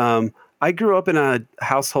sense. I grew up in a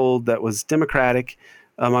household that was Democratic.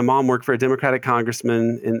 My mom worked for a Democratic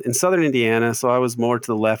congressman in southern Indiana, so I was more to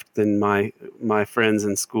the left than my friends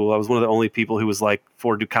in school. I was one of the only people who was like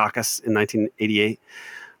for Dukakis in 1988,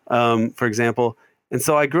 for example. And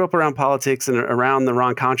so I grew up around politics and around the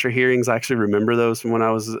Ron Contra hearings. I actually remember those from when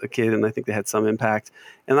I was a kid, and I think they had some impact.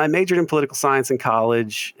 And I majored in political science in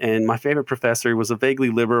college, and my favorite professor was a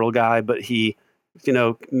vaguely liberal guy, but he,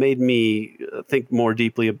 made me think more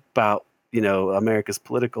deeply about America's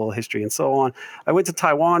political history and so on. I went to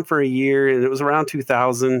Taiwan for a year, and it was around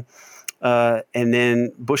 2000. And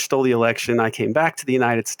then Bush stole the election. I came back to the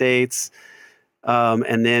United States.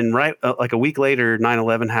 And then like a week later,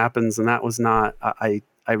 9/11 happens. And that was not, I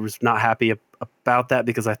was not happy about that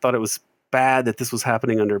because I thought it was bad that this was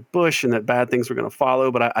happening under Bush and that bad things were going to follow.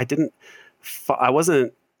 But I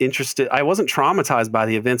wasn't interested. I wasn't traumatized by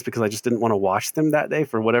the events because I just didn't want to watch them that day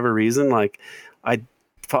for whatever reason. Like I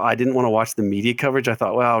didn't want to watch the media coverage. I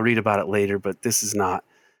thought, well, I'll read about it later, but this is not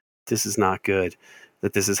good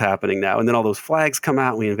that this is happening now. And then all those flags come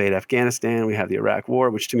out. We invade Afghanistan. We have the Iraq War,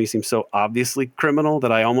 which to me seems so obviously criminal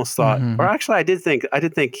that I almost thought, or actually I did think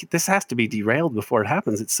this has to be derailed before it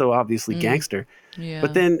happens. It's so obviously gangster. Yeah.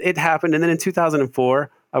 But then it happened. And then in 2004,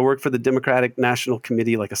 I worked for the Democratic National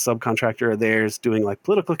Committee, like a subcontractor of theirs, doing like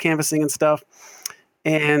political canvassing and stuff.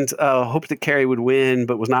 And hoped that Kerry would win,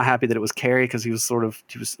 but was not happy that it was Kerry because he was a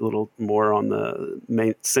little more on the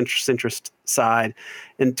main centrist side.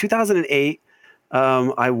 In 2008,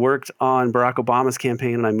 I worked on Barack Obama's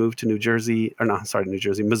campaign, and I moved to Missouri,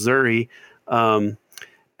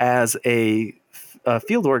 as a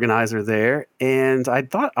field organizer there. And I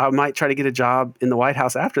thought I might try to get a job in the White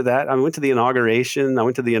House after that. I went to the inauguration. I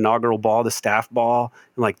went to the inaugural ball, the staff ball,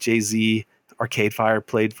 and like Jay-Z. Arcade Fire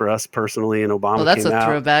played for us personally, and Obama. Well, that's came a out.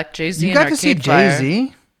 throwback. Jay-Z You and got to Arcade see Fire.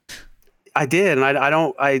 Jay-Z. I did, and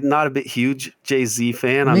I'm not a bit huge Jay-Z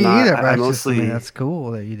fan. Me I'm not. either, but I it's just mostly. something that's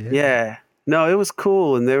cool that you did. Yeah, no, it was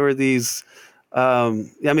cool, and there were these.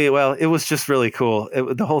 It was just really cool.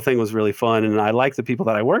 The whole thing was really fun, and I liked the people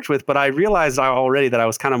that I worked with. But I realized already that I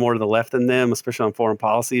was kind of more to the left than them, especially on foreign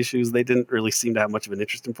policy issues. They didn't really seem to have much of an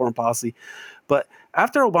interest in foreign policy. But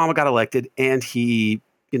after Obama got elected, and he,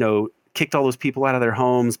 kicked all those people out of their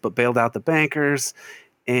homes, but bailed out the bankers.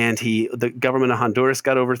 And the government of Honduras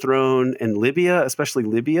got overthrown, and Libya, especially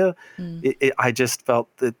Libya. I just felt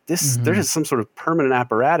that there is some sort of permanent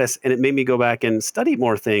apparatus, and it made me go back and study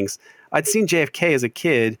more things. I'd seen JFK as a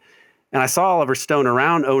kid, and I saw Oliver Stone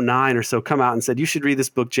around 2009 or so come out and said, "You should read this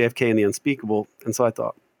book, JFK and the Unspeakable." And so I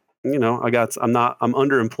thought, I'm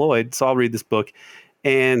underemployed, so I'll read this book.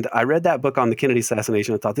 And I read that book on the Kennedy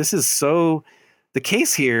assassination. I thought, this is so. The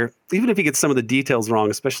case here, even if he gets some of the details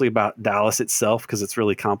wrong, especially about Dallas itself, because it's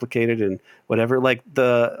really complicated and whatever, like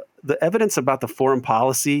the evidence about the foreign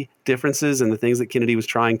policy differences and the things that Kennedy was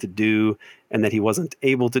trying to do and that he wasn't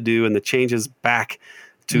able to do, and the changes back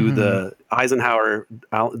to the Eisenhower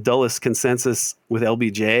Dulles consensus with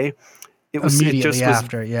LBJ, it just was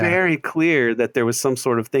very clear that there was some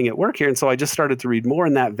sort of thing at work here. And so I just started to read more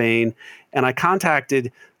in that vein, and I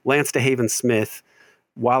contacted Lance DeHaven Smith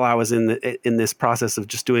while I was in this process of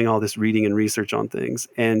just doing all this reading and research on things.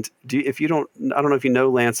 And I don't know if you know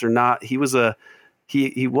Lance or not. He's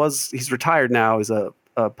retired now. He's a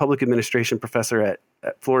public administration professor at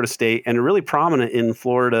Florida State and really prominent in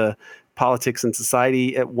Florida politics and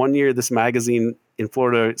society. At one year, this magazine in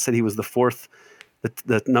Florida said he was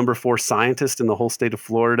the number 4 scientist in the whole state of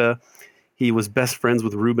Florida. He was best friends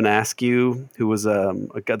with Reuben Askew, who was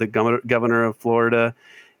the governor of Florida.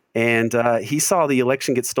 And he saw the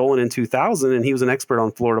election get stolen in 2000, and he was an expert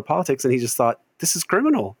on Florida politics, and he just thought, this is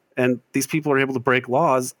criminal, and these people are able to break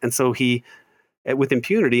laws. And so he, with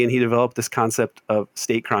impunity, and he developed this concept of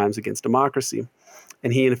state crimes against democracy.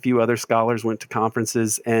 And he and a few other scholars went to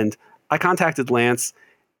conferences, and I contacted Lance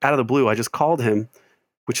out of the blue. I just called him,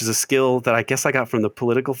 which is a skill that I guess I got from the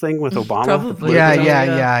political thing with Obama. Probably.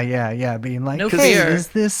 Yeah. Being like, No hey, fear. is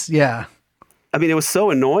this? Yeah. I mean, it was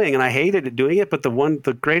so annoying, and I hated doing it. But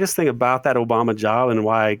the greatest thing about that Obama job, and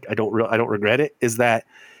why I don't regret it, is that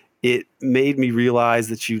it made me realize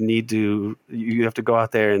that you have to go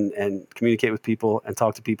out there and communicate with people and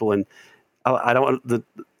talk to people. And the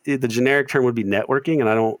generic term would be networking, and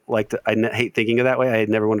I hate thinking of that way. I had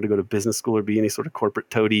never wanted to go to business school or be any sort of corporate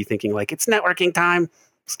toady, thinking like it's networking time.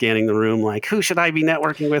 Scanning the room, like, who should I be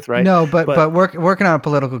networking with, right? No, but working on a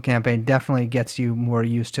political campaign definitely gets you more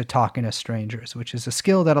used to talking to strangers, which is a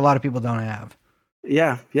skill that a lot of people don't have.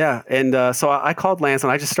 Yeah. And so I called Lance,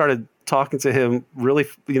 and I just started talking to him. Really,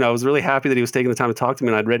 I was really happy that he was taking the time to talk to me,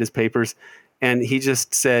 and I'd read his papers. And he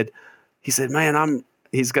just said, man,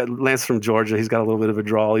 he's got Lance from Georgia. He's got a little bit of a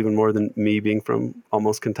drawl, even more than me being from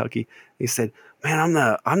almost Kentucky. He said, "Man,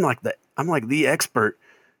 I'm like the expert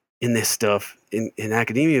in this stuff in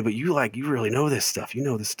academia, but you really know this stuff. You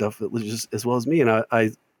know this stuff just as well as me." And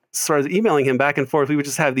I started emailing him back and forth. We would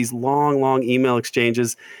just have these long email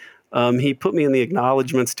exchanges. He put me in the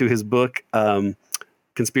acknowledgments to his book,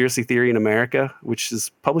 Conspiracy Theory in America, which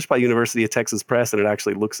is published by University of Texas Press, and it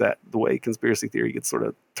actually looks at the way conspiracy theory gets sort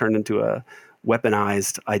of turned into a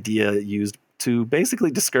weaponized idea used to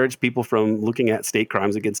basically discourage people from looking at state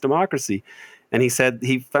crimes against democracy. And he said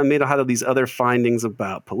he made a lot of these other findings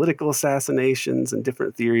about political assassinations and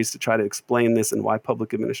different theories to try to explain this and why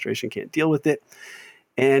public administration can't deal with it.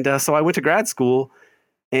 And so I went to grad school,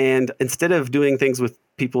 and instead of doing things with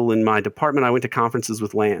people in my department, I went to conferences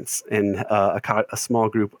with Lance and a small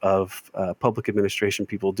group of public administration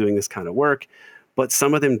people doing this kind of work. But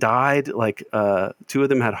some of them died. Like 2 of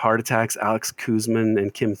them had heart attacks, Alex Kuzman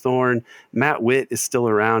and Kim Thorne. Matt Witt is still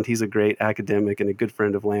around. He's a great academic and a good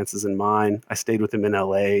friend of Lance's and mine. I stayed with him in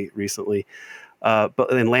LA recently. But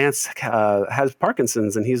then Lance has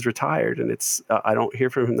Parkinson's and he's retired, and it's I don't hear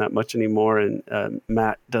from him that much anymore, and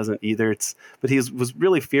Matt doesn't either. But he was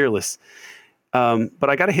really fearless. But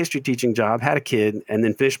I got a history teaching job, had a kid, and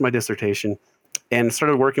then finished my dissertation, and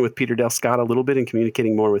started working with Peter Del Scott a little bit and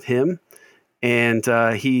communicating more with him. And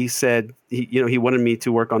he said he wanted me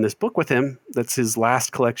to work on this book with him. That's his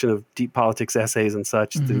last collection of deep politics essays and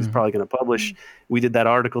such that he's probably going to publish. We did that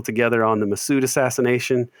article together on the Massoud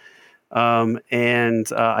assassination. And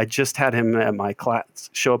I just had him at my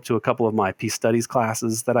class show up to a couple of my peace studies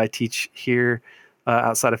classes that I teach here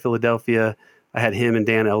outside of Philadelphia. I had him and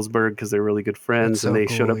Dan Ellsberg because they're really good friends, and they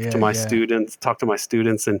showed up to my students, talked to my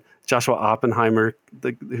students, and Joshua Oppenheimer,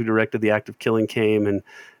 who directed The Act of Killing, came, and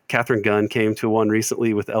Catherine Gunn came to one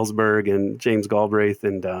recently with Ellsberg and James Galbraith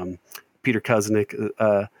and Peter Kuznick.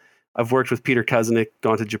 I've worked with Peter Kuznick,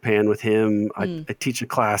 gone to Japan with him. I teach a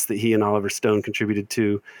class that he and Oliver Stone contributed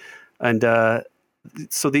to. And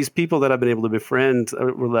so these people that I've been able to befriend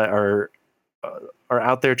are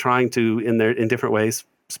out there trying to, in different ways,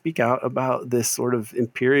 speak out about this sort of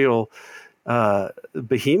imperial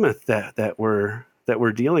behemoth that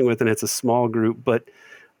we're dealing with. And it's a small group, but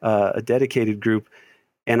a dedicated group.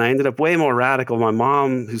 And I ended up way more radical. My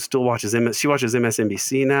mom, who still watches she watches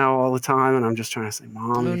MSNBC now all the time, and I'm just trying to say,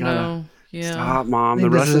 Mom, you gotta stop, Mom. The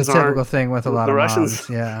Russians are a typical thing with a lot of moms.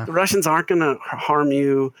 Yeah, the Russians aren't going to harm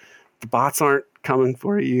you. The bots aren't coming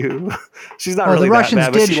for you. She's not really the Russians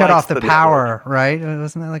that bad, did shut off the power, right?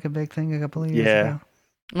 Wasn't that like a big thing a couple of years ago?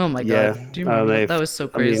 Oh my God! Do you remember that was so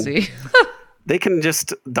crazy? They can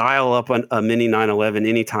just dial up a mini 9/11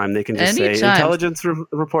 anytime. They can just say intelligence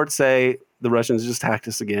reports say the Russians just hacked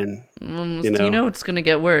us again. You know it's going to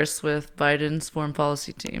get worse with Biden's foreign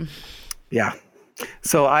policy team. Yeah.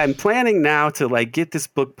 So I'm planning now to get this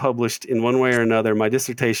book published in one way or another, my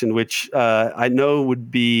dissertation, which I know would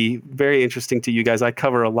be very interesting to you guys. I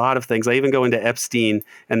cover a lot of things. I even go into Epstein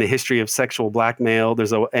and the history of sexual blackmail.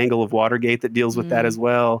 There's an angle of Watergate that deals with that as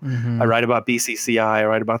well. I write about BCCI. I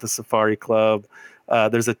write about the Safari Club.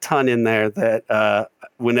 There's a ton in there that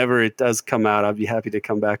whenever it does come out, I'll be happy to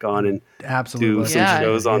come back on and do some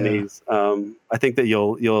shows on these. I think that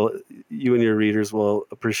you and your readers will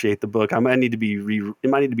appreciate the book. It might need to be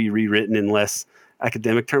rewritten in less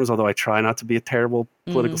academic terms, although I try not to be a terrible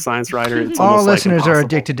political science writer. It's all listeners are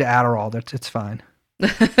addicted to Adderall. It's fine.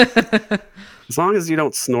 As long as you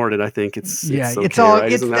don't snort it, I think it's okay, it's all.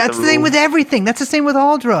 Right? That's the same with everything. That's the same with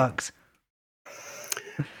all drugs.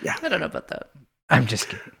 Yeah, I don't know about that. I'm just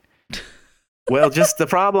kidding. Well, just the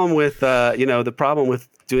problem with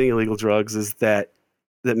doing illegal drugs is that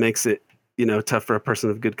makes it tough for a person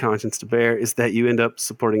of good conscience to bear, is that you end up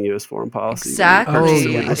supporting U.S. foreign policy.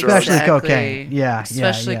 Exactly. Especially cocaine.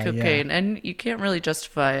 Especially cocaine. Yeah. And you can't really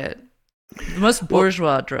justify it. The most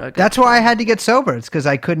bourgeois drug. That's why I had to get sober. It's because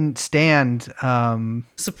I couldn't stand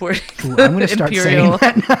supporting. I'm going to start saying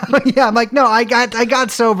that now. Yeah, I'm like, no, I got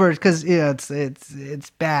sober because it's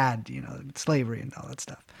bad, slavery and all that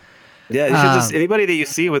stuff. Yeah, you should just anybody that you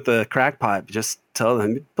see with the crack pipe, just tell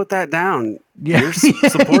them, put that down. Yeah. You're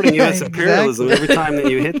supporting U.S. imperialism every time that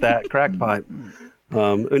you hit that crack pipe.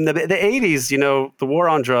 In the 80s, the war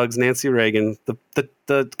on drugs, Nancy Reagan,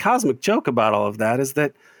 the cosmic joke about all of that is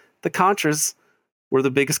that the Contras were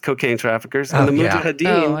the biggest cocaine traffickers, and the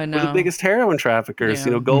Mujahideen were the biggest heroin traffickers.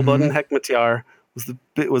 Yeah. Gulbuddin Hekmatyar was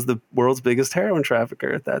the world's biggest heroin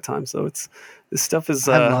trafficker at that time. So this stuff is.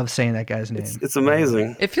 I love saying that guy's name. It's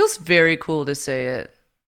amazing. It feels very cool to say it.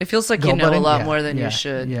 It feels like you know a lot more than you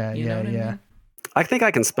should. Yeah. I think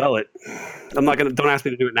I can spell it. I'm not gonna. Don't ask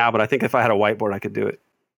me to do it now, but I think if I had a whiteboard, I could do it.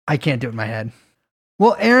 I can't do it in my head.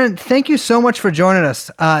 Well, Aaron, thank you so much for joining us.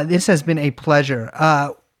 This has been a pleasure.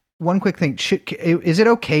 One quick thing. Is it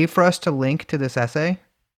okay for us to link to this essay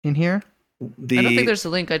in here? I don't think there's a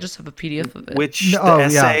link. I just have a PDF of it. Which the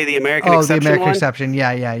essay, the American Exception the American one? Exception.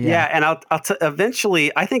 Yeah. Yeah, and I'll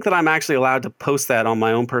eventually, I think that I'm actually allowed to post that on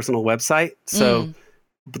my own personal website. So,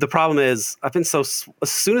 but the problem is, as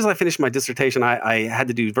soon as I finished my dissertation, I had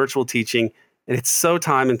to do virtual teaching, and it's so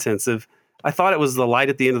time intensive. I thought it was the light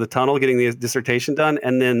at the end of the tunnel, getting the dissertation done,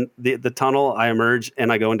 and then the tunnel, I emerge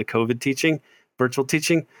and I go into COVID teaching, virtual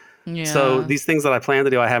teaching. Yeah. So these things that I plan to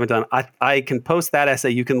do, I haven't done. I can post that essay.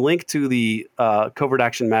 You can link to the Covert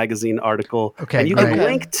Action Magazine article. Okay, and you great. can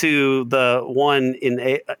link to the one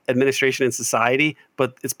in Administration and Society,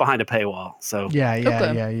 but it's behind a paywall. So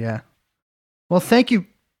Yeah. Well, thank you.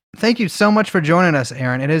 Thank you so much for joining us,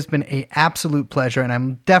 Aaron. It has been an absolute pleasure, and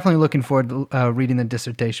I'm definitely looking forward to reading the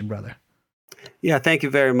dissertation, brother. Yeah, thank you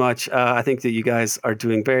very much. I think that you guys are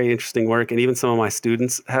doing very interesting work, and even some of my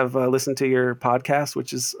students have listened to your podcast,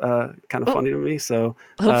 which is kind of funny to me. So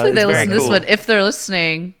hopefully they it's very listen to this cool. one. If they're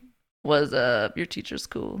listening, was your teacher's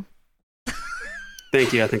cool?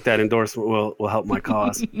 Thank you. I think that endorsement will help my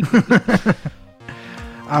cause.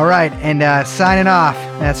 All right, and signing off.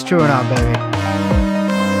 That's true or not, baby.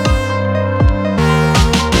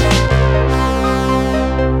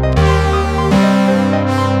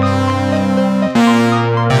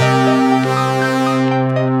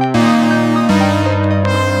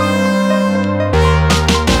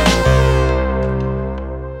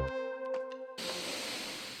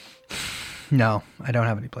 No, I don't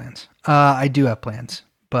have any plans. I do have plans,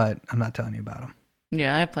 but I'm not telling you about them.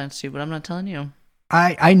 Yeah, I have plans too, but I'm not telling you.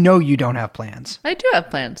 I know you don't have plans. I do have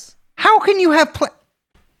plans. How can you have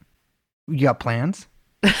You got plans?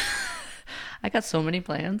 I got so many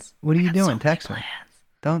plans. What are you I got doing? so many Text me. plans.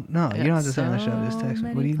 You I don't have to got say on the show. Just so text me.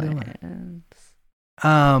 What are many you doing?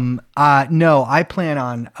 plans. No, I plan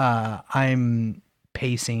on I'm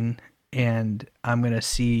pacing and I'm gonna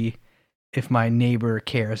see if my neighbor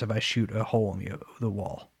cares if I shoot a hole in the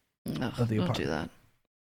wall No, of the don't apartment. do that.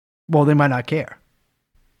 Well, they might not care.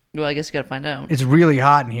 Well, I guess you gotta find out. It's really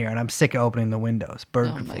hot in here and I'm sick of opening the windows.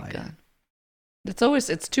 Bird Oh could my fly in. god.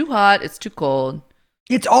 It's too hot, it's too cold.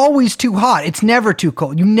 It's always too hot. It's never too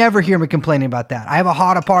cold. You never hear me complaining about that. I have a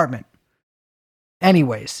hot apartment.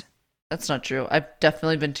 Anyways. That's not true. I've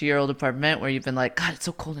definitely been to your old apartment where you've been like, God, it's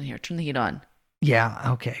so cold in here. Turn the heat on.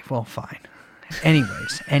 Yeah, okay. Well, fine.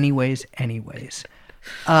 Anyways.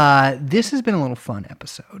 This has been a little fun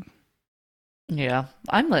episode. Yeah.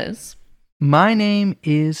 I'm Liz. My name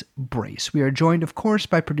is Brace. We are joined, of course,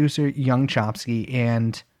 by producer Young Chomsky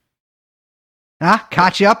and...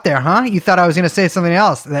 caught you up there, huh? You thought I was going to say something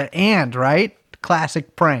else. Right?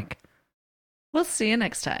 Classic prank. We'll see you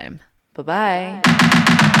next time. Bye-bye.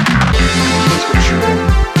 Let's go shooting.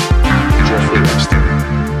 Jeffrey Epstein.